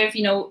decorative,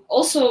 you know.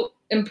 Also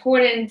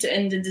important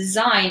in the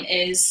design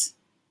is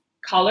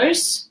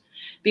colors,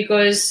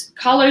 because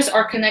colors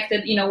are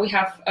connected. You know, we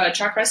have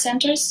chakra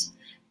centers,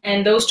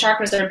 and those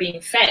chakras are being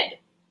fed.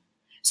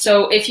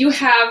 So if you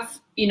have,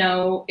 you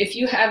know, if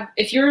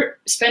you're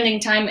spending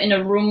time in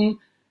a room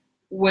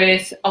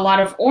with a lot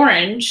of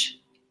orange,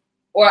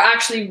 or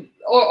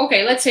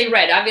okay, let's say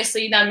red,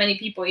 obviously not many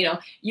people, you know,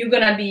 you're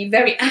gonna be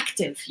very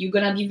active, you're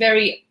gonna be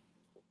very,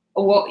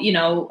 you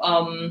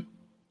know,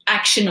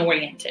 action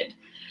oriented.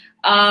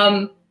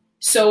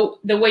 So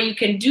the way you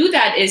can do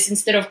that is,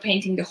 instead of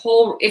painting the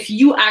whole, if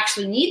you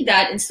actually need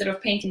that, instead of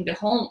painting the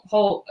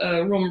whole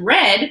room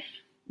red,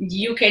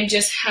 you can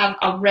just have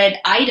a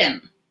red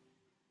item,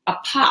 a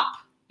pop,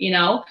 you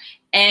know.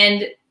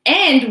 And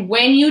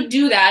when you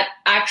do that,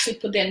 actually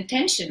put the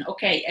intention.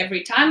 Okay,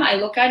 every time I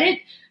look at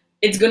it,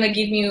 it's gonna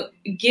give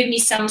me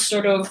some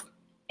sort of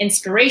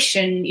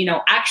inspiration, you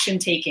know, action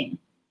taking.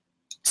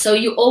 So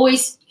you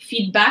always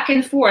feed back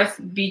and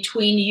forth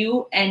between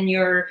you and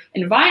your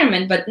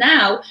environment. But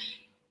now,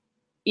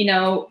 you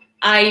know,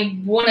 I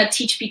want to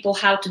teach people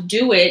how to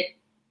do it,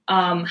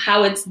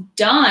 how it's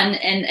done,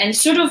 and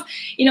sort of,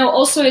 you know,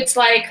 also it's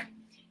like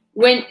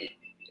when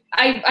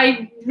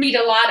I read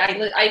a lot,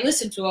 I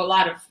listen to a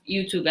lot of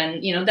YouTube,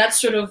 and, you know, that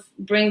sort of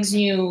brings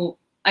new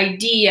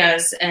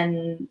ideas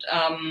and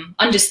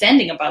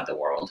understanding about the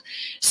world.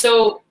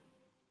 So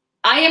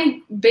I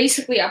am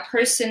basically a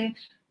person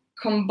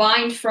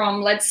combined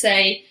from, let's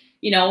say,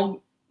 you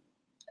know,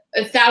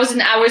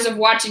 1,000 hours of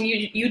watching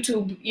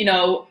YouTube, you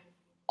know,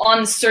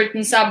 on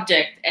certain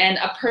subject, and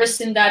a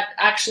person that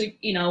actually,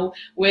 you know,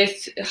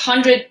 with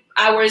 100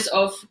 hours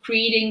of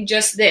creating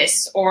just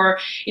this, or,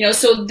 you know,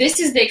 so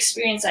this is the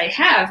experience I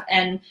have.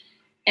 And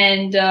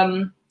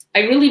I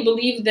really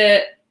believe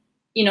that,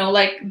 you know,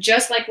 like,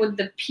 just like with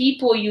the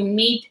people you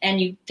meet and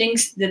the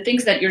things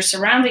that you're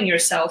surrounding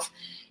yourself,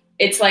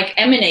 it's like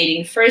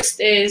emanating.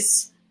 First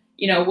is,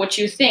 you know, what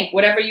you think,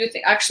 whatever you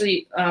think.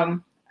 Actually,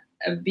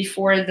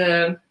 before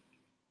the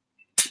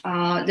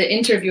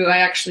interview, I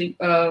actually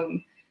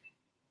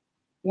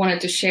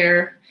wanted to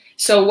share.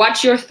 So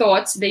watch your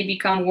thoughts, they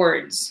become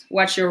words.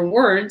 Watch your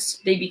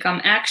words, they become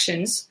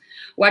actions.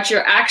 Watch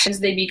your actions,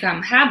 they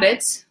become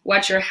habits.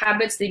 Watch your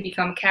habits, they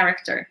become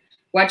character.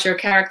 Watch your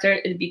character,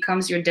 it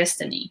becomes your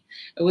destiny.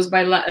 It was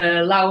by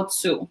Lao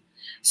Tzu.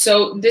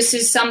 So this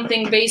is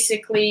something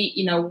basically,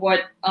 you know,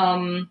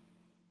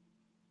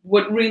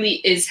 what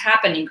really is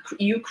happening.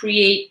 You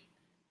create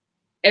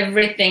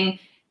everything.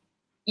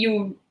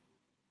 You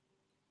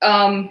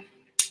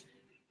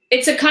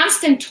it's a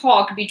constant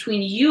talk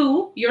between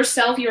you,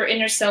 yourself, your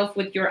inner self,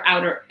 with your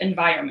outer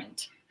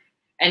environment,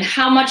 and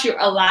how much you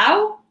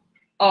allow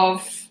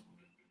of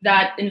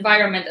that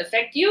environment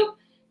affect you,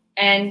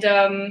 and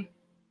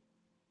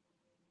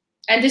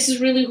this is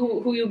really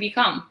who you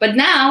become. But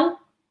now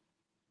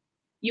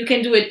you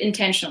can do it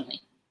intentionally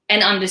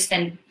and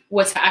understand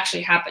what's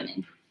actually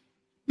happening.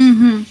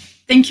 Mm-hmm.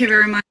 Thank you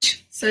very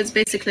much. So it's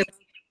basically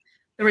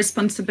the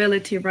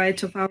responsibility,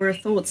 right, of our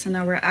thoughts and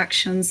our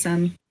actions,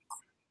 and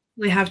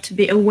we have to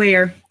be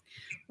aware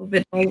of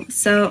it all.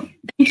 So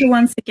thank you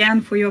once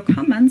again for your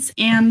comments.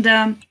 And,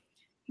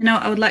 you know,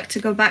 I would like to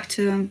go back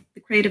to the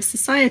Creative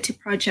Society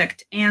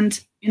project. And,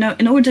 you know,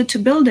 in order to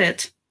build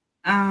it,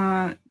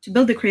 to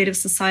build the Creative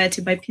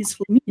Society by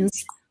peaceful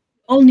means,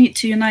 we all need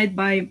to unite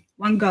by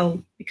one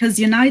goal, because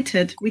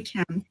united we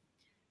can.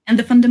 And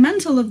the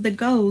fundamental of the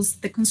goals,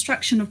 the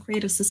construction of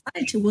Creative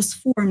Society, was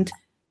formed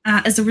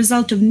as a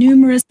result of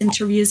numerous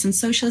interviews and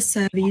social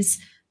surveys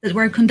that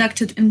were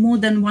conducted in more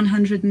than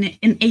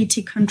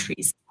 180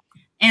 countries.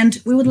 And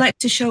we would like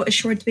to show a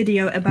short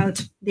video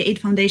about the 8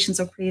 foundations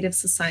of Creative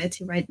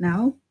Society right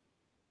now.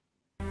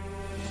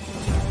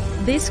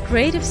 This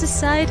Creative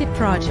Society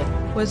project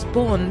was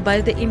born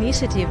by the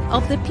initiative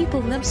of the people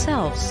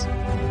themselves.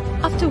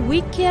 After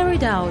we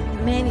carried out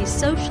many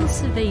social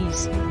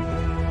surveys,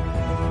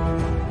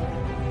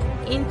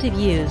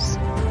 interviews,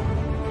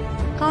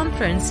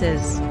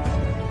 conferences,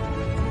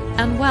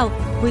 and well,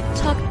 we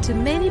talked to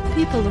many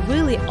people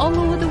really all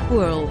over the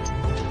world.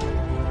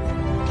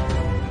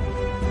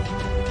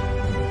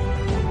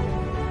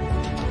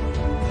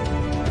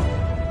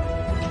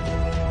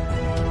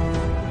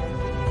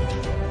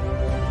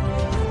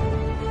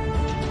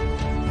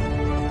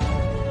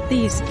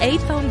 These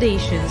 8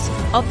 foundations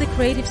of the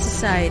Creative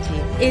Society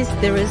is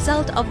the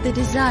result of the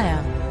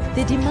desire,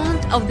 the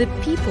demand of the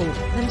people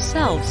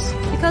themselves,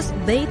 because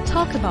they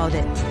talk about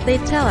it. They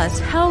tell us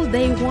how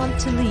they want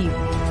to live,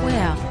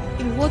 where,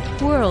 in what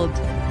world,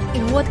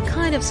 in what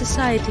kind of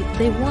society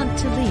they want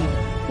to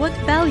live, what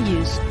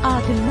values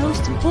are the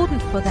most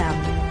important for them.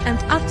 And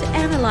after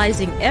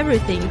analyzing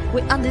everything,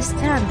 we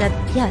understand that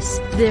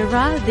yes, there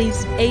are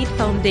these 8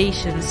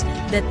 foundations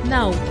that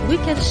now we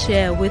can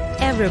share with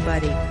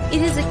everybody.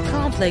 It is a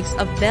complex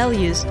of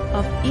values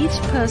of each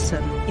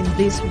person in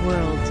this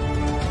world.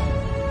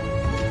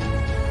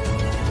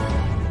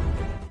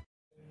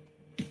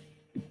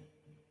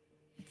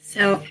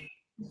 So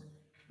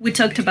we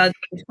talked about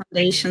the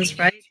foundations,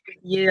 right, with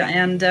you,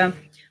 and I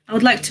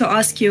would like to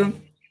ask you,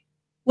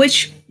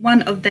 which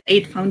one of the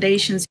 8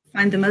 foundations you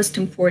find the most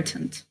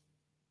important?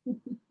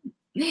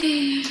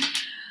 My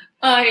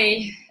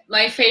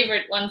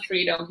favorite one,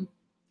 freedom.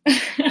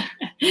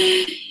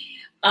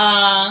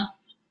 I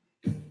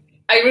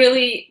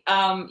really,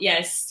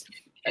 yes,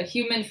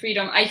 human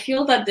freedom. I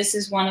feel that this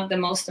is one of the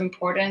most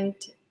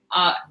important.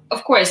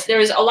 Of course, there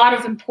is a lot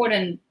of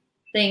important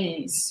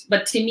things,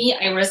 but to me,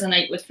 I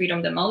resonate with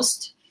freedom the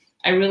most.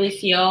 I really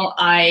feel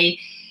I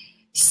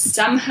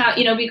somehow,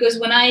 you know, because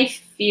when I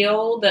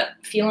feel the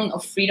feeling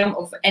of freedom,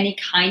 of any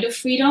kind of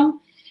freedom,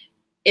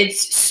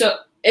 it's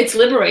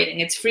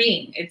liberating, it's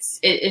freeing,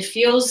 it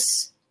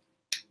feels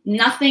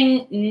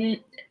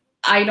nothing.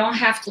 I don't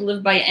have to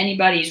live by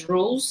anybody's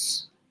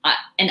rules,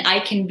 and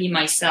I can be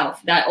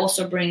myself. That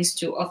also brings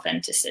to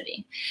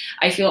authenticity.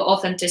 I feel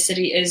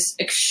authenticity is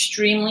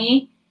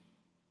extremely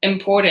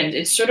important.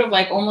 It's sort of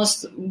like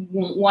almost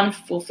one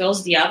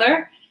fulfills the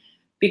other,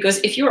 because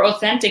if you're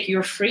authentic,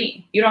 you're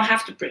free. You don't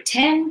have to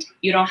pretend.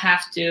 You don't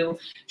have to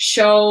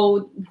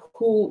show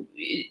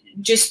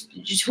just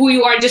who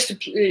you are just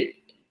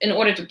in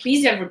order to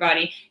please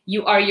everybody.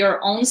 You are your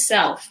own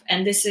self,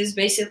 and this is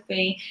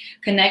basically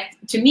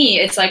to me,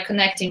 it's like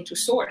connecting to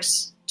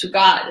source, to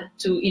God,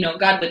 to, you know,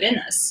 God within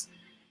us.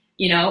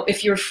 You know,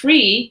 if you're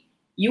free,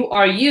 you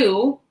are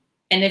you,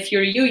 and if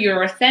you're you,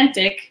 you're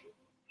authentic.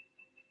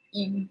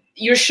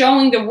 You're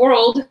showing the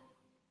world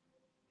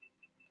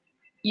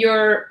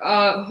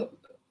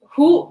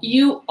who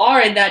you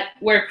are, that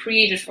were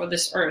created for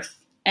this earth,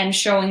 and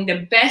showing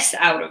the best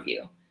out of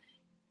you,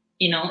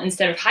 you know,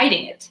 instead of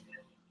hiding it.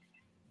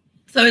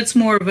 So it's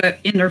more of an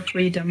inner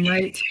freedom,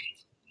 right?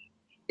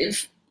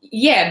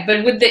 Yeah,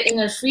 but with the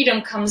inner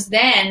freedom comes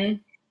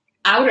then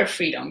outer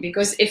freedom,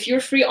 because if you're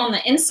free on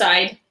the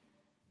inside,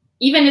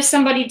 even if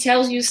somebody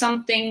tells you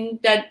something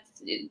that,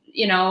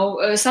 you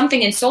know,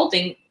 something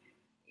insulting,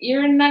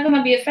 you're not going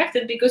to be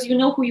affected because you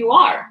know who you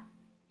are,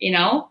 you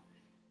know?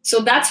 So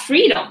that's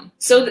freedom.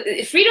 So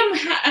freedom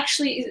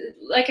actually,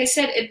 like I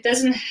said, it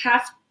doesn't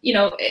have, you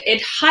know,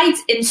 it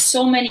hides in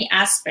so many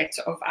aspects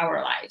of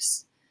our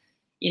lives,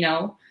 you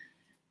know?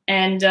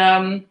 And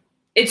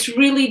it's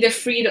really the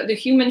freedom, the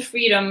human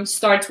freedom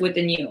starts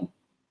within you,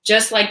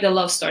 just like the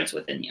love starts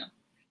within you.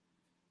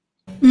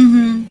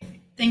 Mm-hmm.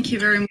 Thank you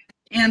very much.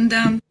 And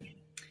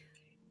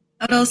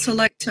I'd also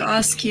like to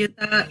ask you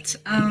that,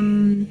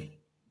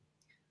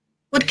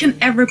 what can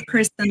every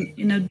person,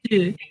 you know,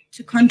 do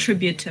to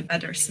contribute to a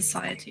better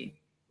society?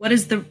 What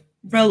is the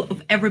role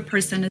of every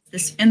person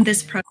in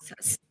this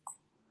process?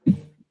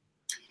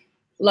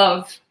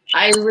 Love.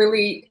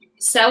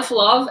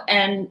 Self-love.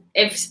 And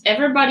if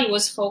everybody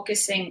was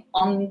focusing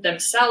on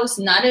themselves,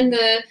 not in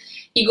the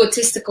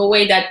egotistical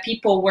way that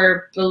people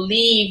were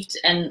believed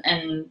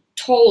and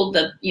told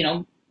that, you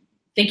know,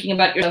 thinking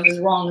about yourself is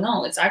wrong.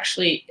 No, it's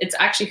actually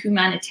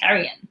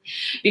humanitarian.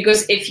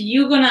 Because if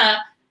you're gonna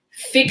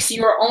fix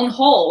your own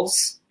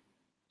holes,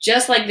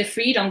 just like the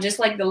freedom, just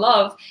like the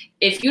love,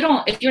 if you're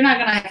not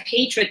gonna have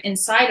hatred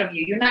inside of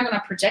you, you're not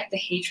gonna project the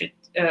hatred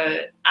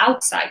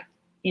outside,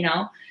 you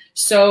know?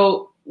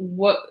 So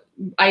what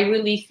I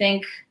really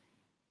think,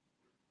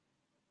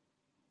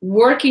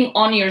 working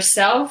on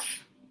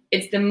yourself,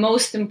 it's the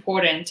most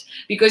important,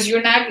 because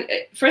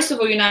first of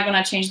all, you're not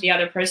gonna change the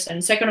other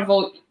person. Second of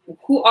all,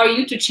 who are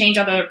you to change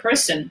another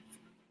person?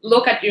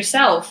 Look at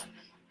yourself,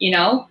 you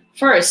know,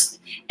 first,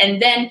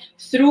 and then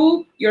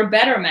through your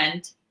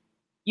betterment,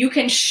 you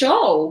can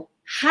show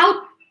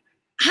how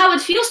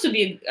it feels to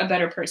be a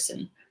better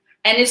person.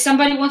 And if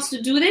somebody wants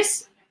to do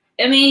this,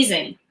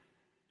 amazing.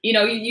 You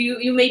know,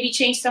 you maybe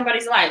change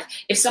somebody's life.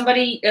 If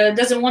somebody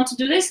doesn't want to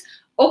do this,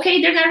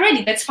 okay, they're not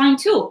ready. That's fine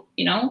too.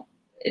 You know,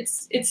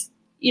 it's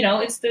you know,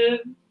 it's the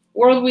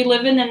world we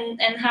live in,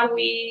 and how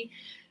we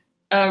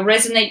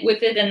resonate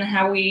with it, and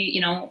how we,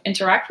 you know,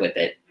 interact with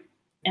it,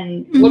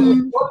 and what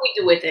we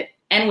do with it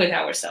and with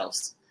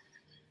ourselves.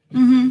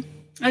 Mm-hmm.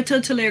 I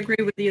totally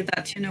agree with you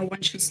that, you know,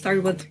 one should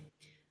start with,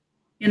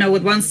 you know,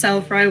 with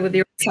oneself, right? With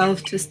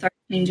yourself, to start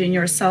changing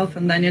yourself,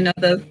 and then, you know,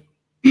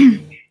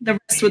 the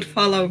rest would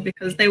follow,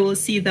 because they will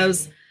see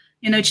those,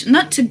 you know,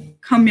 not to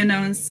come, you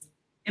know, and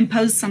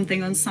impose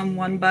something on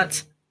someone,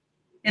 but,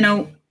 you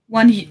know,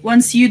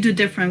 once you do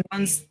different,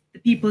 once the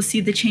people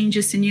see the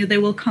changes in you, they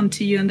will come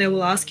to you and they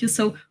will ask you,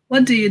 so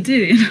what do you do?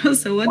 You know,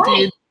 so what do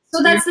you do?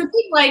 So that's the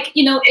thing, like,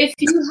 you know, if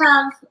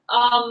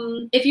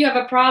you have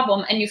a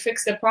problem and you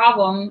fix the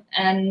problem,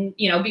 and,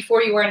 you know,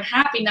 before you weren't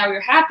happy, now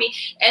you're happy,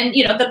 and,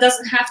 you know, that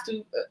doesn't have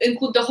to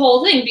include the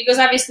whole thing, because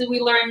obviously we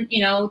learn,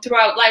 you know,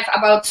 throughout life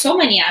about so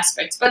many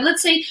aspects. But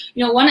let's say,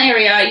 you know, one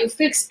area you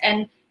fix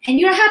and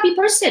you're a happy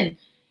person,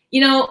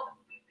 you know,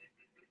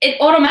 it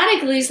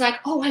automatically is like,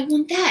 oh, I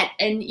want that.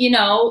 And, you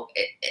know,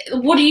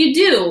 what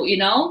do? You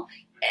know,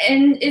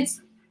 and it's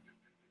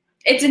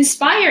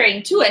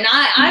inspiring too. And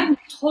I'm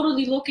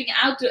totally looking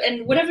out to,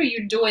 and whatever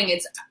you're doing,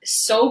 it's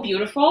so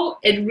beautiful.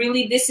 It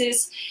really,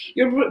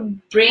 you're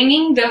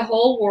bringing the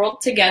whole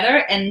world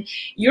together, and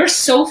you're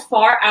so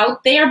far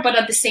out there, but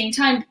at the same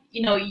time,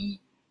 you know,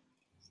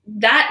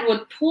 that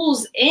what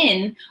pulls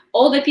in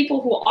all the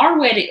people who are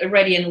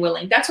ready and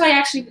willing. That's why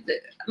actually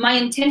my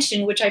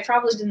intention, which I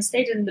probably didn't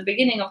state in the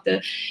beginning of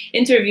the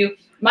interview,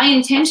 my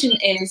intention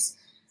is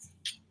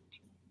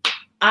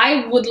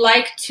I would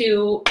like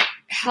to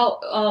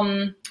help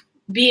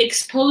be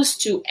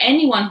exposed to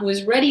anyone who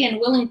is ready and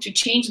willing to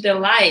change their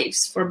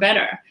lives for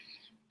better,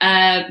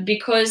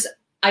 because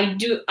I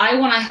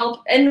want to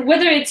help. And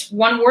whether it's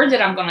one word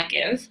that I'm going to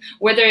give,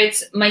 whether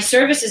it's my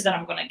services that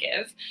I'm going to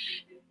give,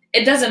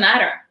 it doesn't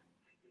matter.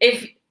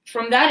 If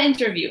from that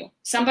interview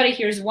somebody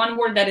hears one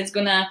word that is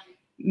going to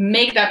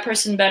make that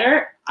person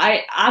better,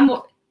 I'm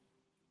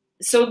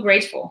so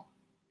grateful,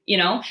 you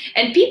know.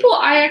 And people,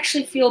 I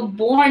actually feel,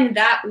 born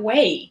that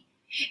way.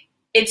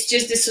 It's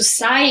just the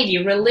society,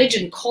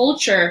 religion,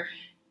 culture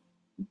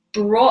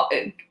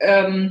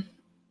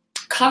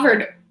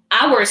covered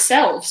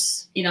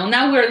ourselves. You know,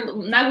 now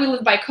we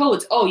live by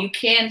codes. Oh, you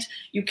can't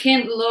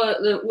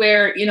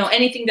wear, you know,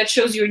 anything that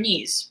shows your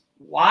knees.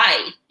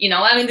 Why? You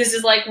know, I mean, this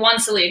is like one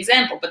silly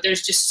example, but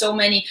there's just so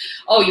many.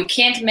 Oh, you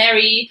can't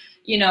marry,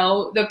 you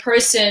know, the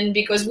person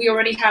because we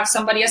already have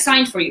somebody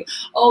assigned for you.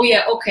 Oh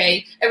yeah,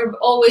 okay.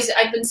 Always,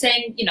 I've been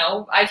saying, you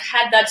know, I've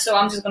had that, so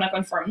I'm just gonna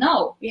confirm.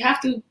 No, we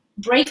have to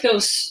break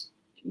those.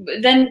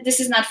 Then this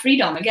is not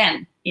freedom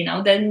again. You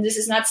know, then this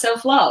is not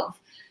self-love.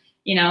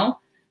 You know,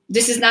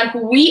 this is not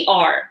who we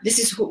are. This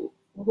is who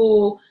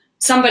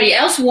somebody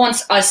else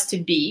wants us to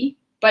be,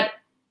 but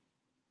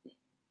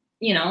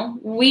you know,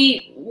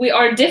 we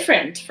are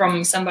different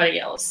from somebody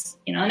else,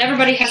 you know, and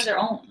everybody has their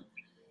own.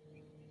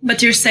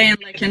 But you're saying,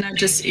 like, you know,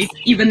 just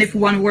even if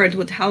one word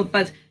would help,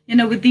 but, you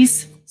know, with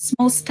these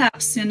small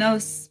steps, you know,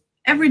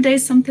 every day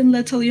something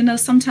little, you know,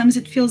 sometimes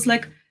it feels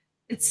like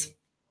it's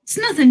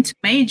nothing too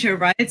major,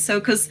 right?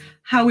 So, because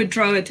how we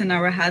draw it in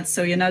our heads.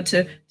 So, you know,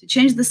 to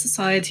change the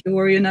society,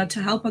 or, you know,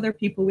 to help other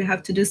people, we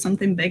have to do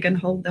something big and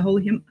help the whole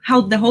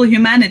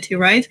humanity,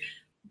 right?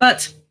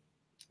 But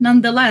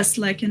nonetheless,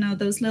 like, you know,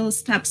 those little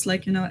steps,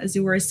 like, you know, as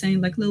you were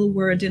saying, like little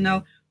word, you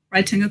know,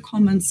 writing a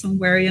comment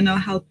somewhere, you know,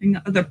 helping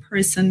other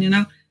person, you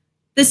know,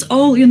 this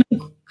all, you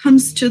know,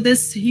 comes to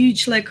this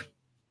huge, like,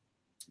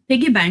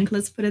 piggy bank,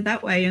 let's put it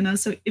that way, you know.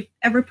 So if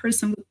every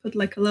person would put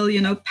like a little, you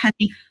know,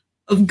 penny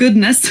of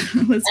goodness,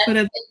 let's put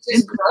it. It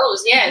just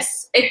grows,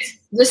 yes. It's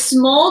the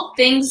small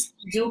things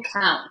do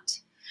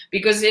count,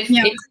 because if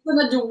you're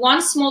gonna do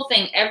one small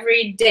thing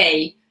every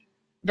day,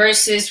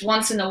 versus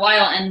once in a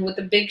while and with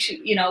a big,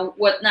 you know,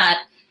 whatnot.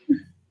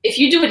 If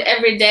you do it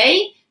every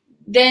day,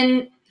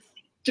 then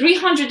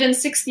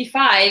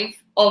 365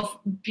 of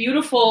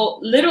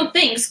beautiful little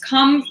things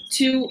come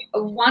to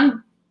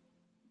one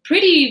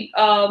pretty,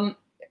 you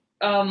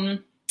know,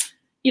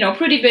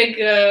 pretty big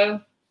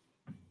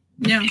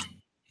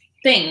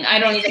thing. I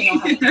don't even know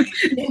how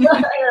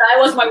to I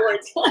lost my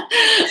words.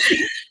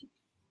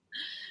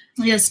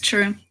 Yes,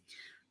 true.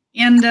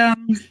 And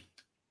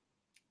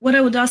what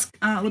I would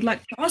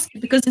like to ask you,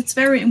 because it's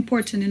very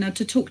important, you know,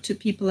 to talk to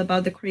people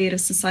about the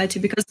Creative Society,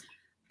 because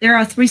there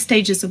are 3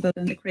 stages of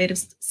building the Creative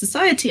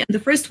Society, and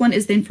the first one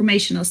is the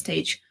informational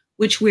stage,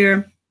 which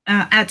we're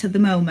at the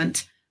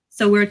moment.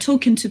 So we're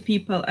talking to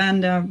people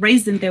and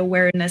raising their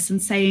awareness and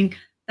saying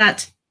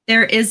that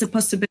there is a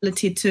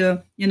possibility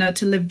to, you know,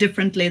 to live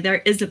differently.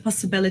 There is a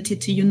possibility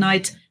to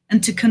unite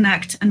and to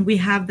connect, and we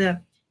have the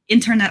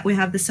internet, we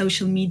have the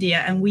social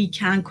media, and we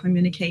can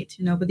communicate,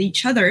 you know, with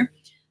each other.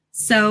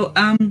 So,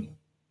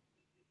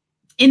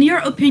 in your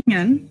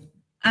opinion,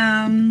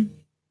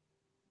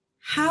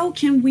 how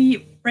can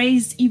we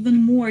raise even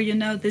more, you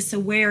know, this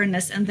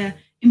awareness and the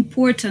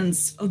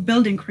importance of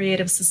building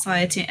Creative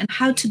Society, and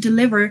how to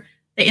deliver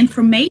the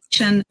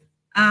information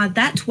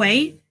that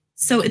way,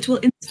 so it will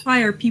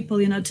inspire people,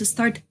 you know, to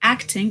start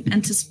acting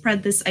and to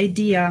spread this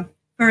idea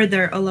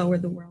further all over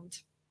the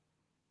world?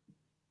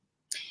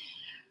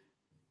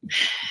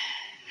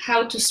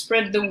 How to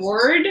spread the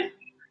word?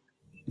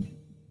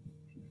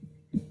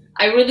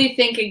 I really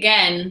think,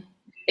 again,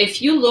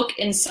 if you look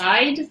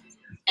inside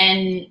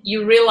and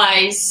you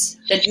realize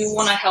that you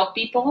want to help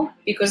people,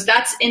 because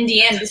that's, in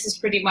the end, this is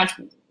pretty much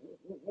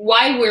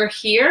why we're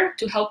here,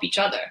 to help each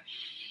other.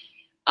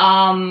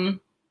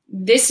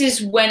 This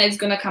is when it's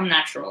gonna come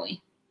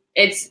naturally.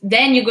 It's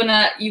then you're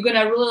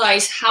gonna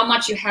realize how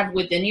much you have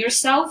within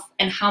yourself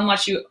and how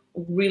much you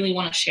really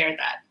want to share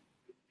that.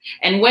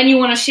 And when you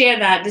want to share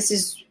that, this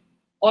is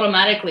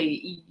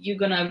automatically you're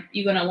gonna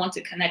want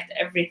to connect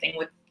everything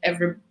with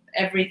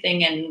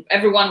everything and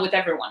everyone with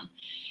everyone,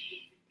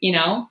 you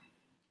know.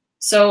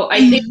 So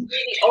I think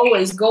really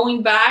always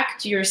going back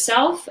to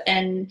yourself,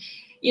 and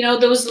you know,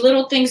 those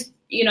little things,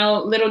 you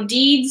know, little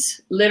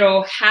deeds,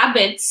 little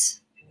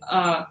habits,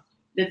 the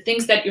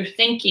things that you're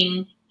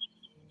thinking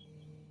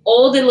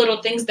all the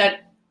little things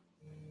that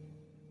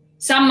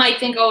some might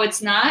think, oh,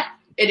 it's not.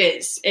 It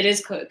is. It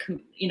is,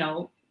 you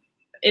know,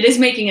 it is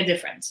making a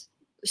difference.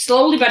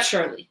 Slowly but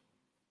surely,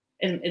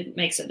 it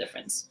makes a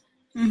difference.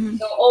 Mm-hmm.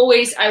 So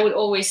I would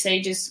always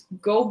say, just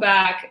go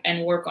back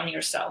and work on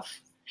yourself,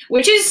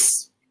 which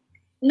is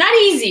not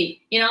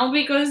easy, you know,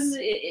 because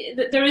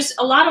there is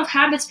a lot of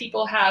habits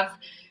people have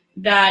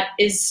that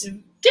is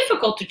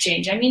difficult to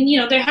change. I mean, you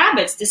know, they're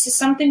habits. This is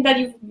something that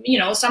you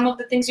know, some of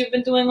the things you've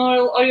been doing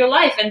all your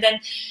life, and then,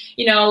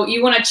 you know,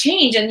 you want to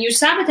change and you're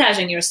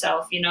sabotaging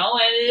yourself, you know,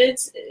 and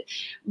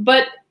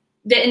but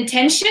the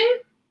intention,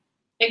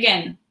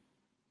 again,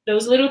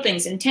 those little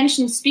things,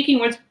 intention, speaking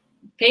words,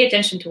 pay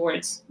attention to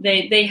words.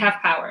 They have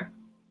power.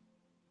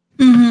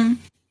 Mm-hmm.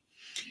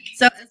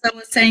 So as I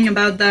was saying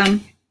about the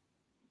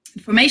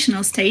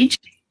informational stage,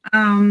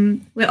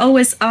 we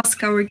always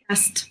ask our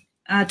guest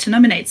to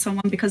nominate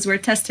someone, because we're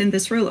testing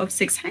this rule of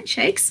 6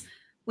 handshakes,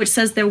 which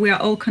says that we are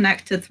all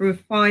connected through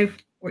 5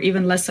 or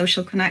even less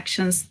social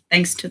connections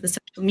thanks to the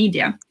social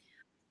media.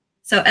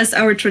 So as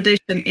our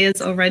tradition is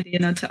already, you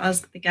know, to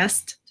ask the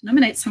guest to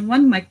nominate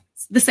someone,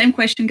 the same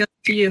question goes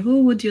to you.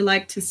 Who would you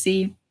like to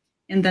see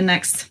in the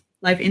next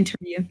live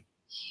interview?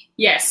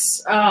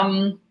 Yes,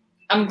 I'm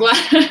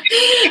glad.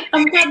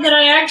 I'm glad that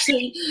I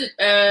actually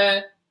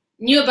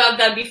knew about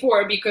that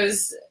before,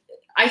 because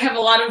I have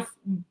a lot of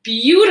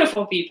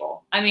beautiful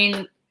people. I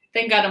mean,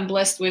 thank God I'm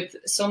blessed with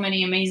so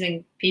many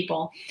amazing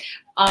people.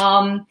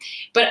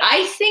 But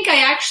I think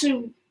I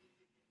actually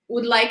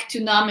would like to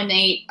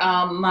nominate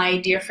my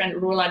dear friend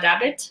Rula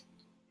David.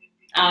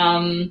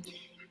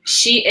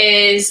 She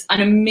is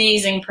an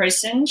amazing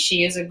person.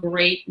 She is a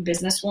great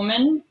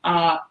businesswoman,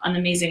 an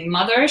amazing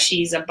mother.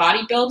 She's a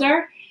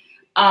bodybuilder.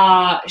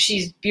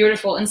 She's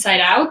beautiful inside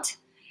out.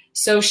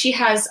 So she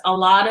has a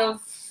lot of,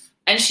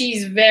 and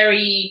she's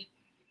very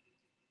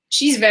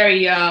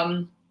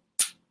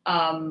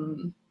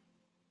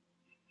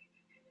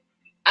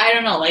I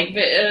don't know, like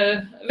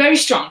very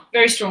strong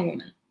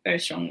woman,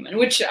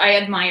 which I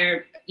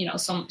admire, you know,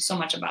 so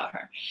much about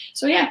her.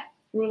 So yeah,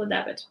 Rula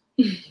David.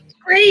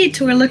 Great.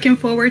 We're looking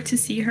forward to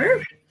see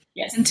her.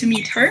 Yes. And to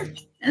meet her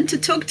and to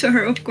talk to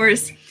her, of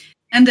course.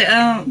 And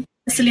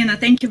Selena,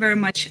 thank you very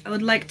much. I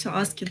would like to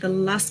ask you the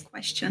last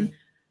question,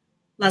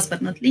 last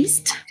but not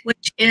least,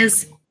 which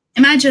is,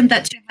 imagine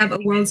that you have a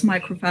world's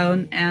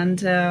microphone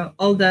and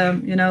all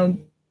the, you know,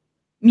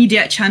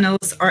 media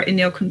channels are in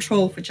your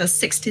control for just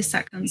 60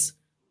 seconds.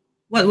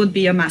 What would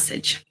be your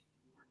message?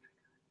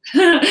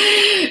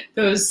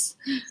 Those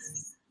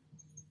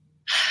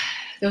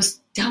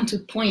down to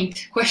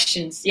point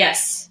questions.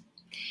 Yes.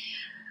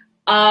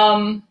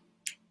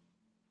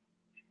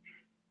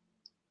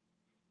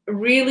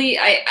 Really,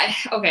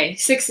 okay,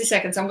 60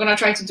 seconds. I'm gonna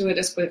try to do it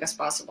as quick as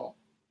possible.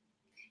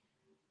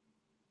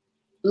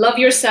 Love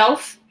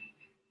yourself.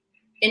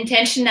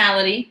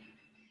 Intentionality.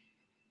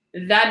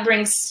 That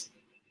brings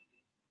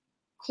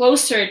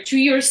closer to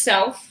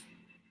yourself,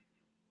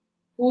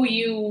 who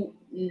you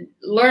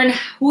learn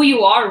who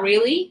you are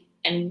really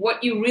and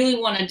what you really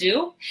want to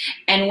do.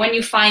 And when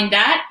you find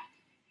that,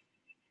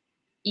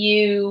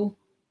 you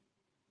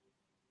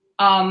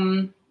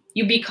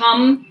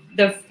become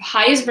the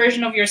highest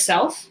version of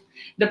yourself,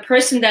 the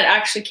person that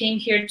actually came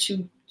here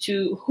to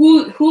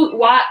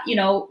what, you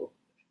know,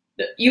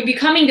 you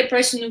becoming the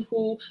person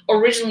who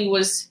originally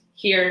was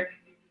here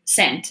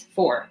sent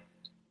for,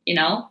 you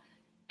know.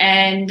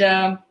 And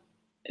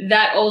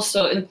that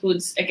also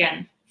includes,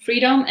 again,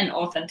 freedom and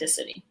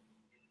authenticity.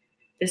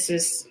 This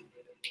is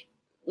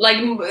like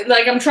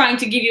I'm trying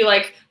to give you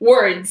like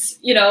words,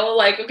 you know,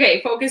 like, okay,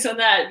 focus on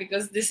that,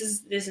 because this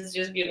is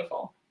just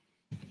beautiful,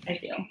 I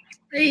feel.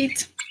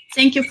 Great.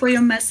 Thank you for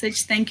your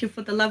message. Thank you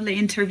for the lovely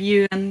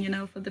interview, and, you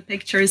know, for the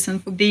pictures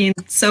and for being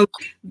so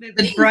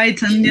vivid,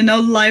 bright, and, you know,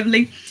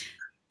 lively.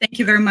 Thank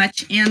you very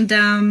much. And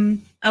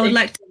I would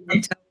like to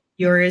thank our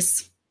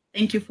viewers.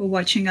 Thank you for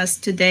watching us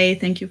today.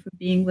 Thank you for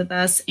being with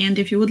us. And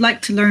if you would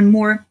like to learn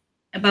more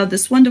about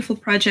this wonderful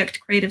project,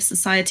 Creative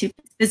Society,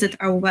 visit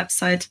our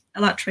website,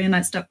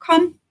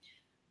 allatraunites.com,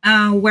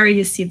 where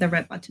you see the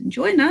red button,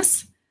 Join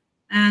Us.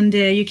 And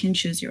you can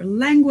choose your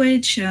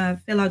language,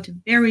 fill out a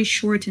very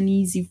short and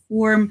easy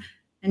form,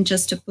 and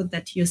just to put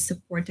that you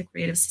support the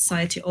Creative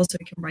Society. Also,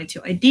 you can write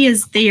your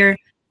ideas there,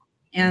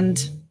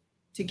 and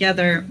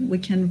together we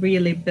can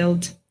really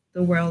build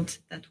the world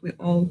that we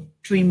all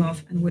dream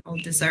of and we all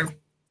deserve.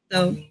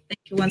 So thank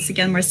you once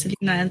again,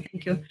 Marcelina, and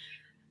thank you,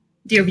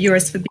 dear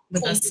viewers, for being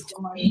with us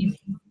today.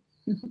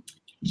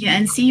 Yeah,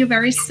 and see you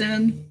very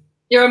soon.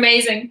 You're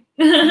amazing.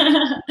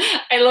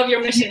 I love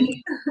your mission.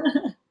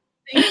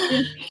 Thank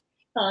you.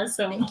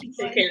 Awesome.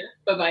 Take care.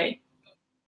 Bye-bye.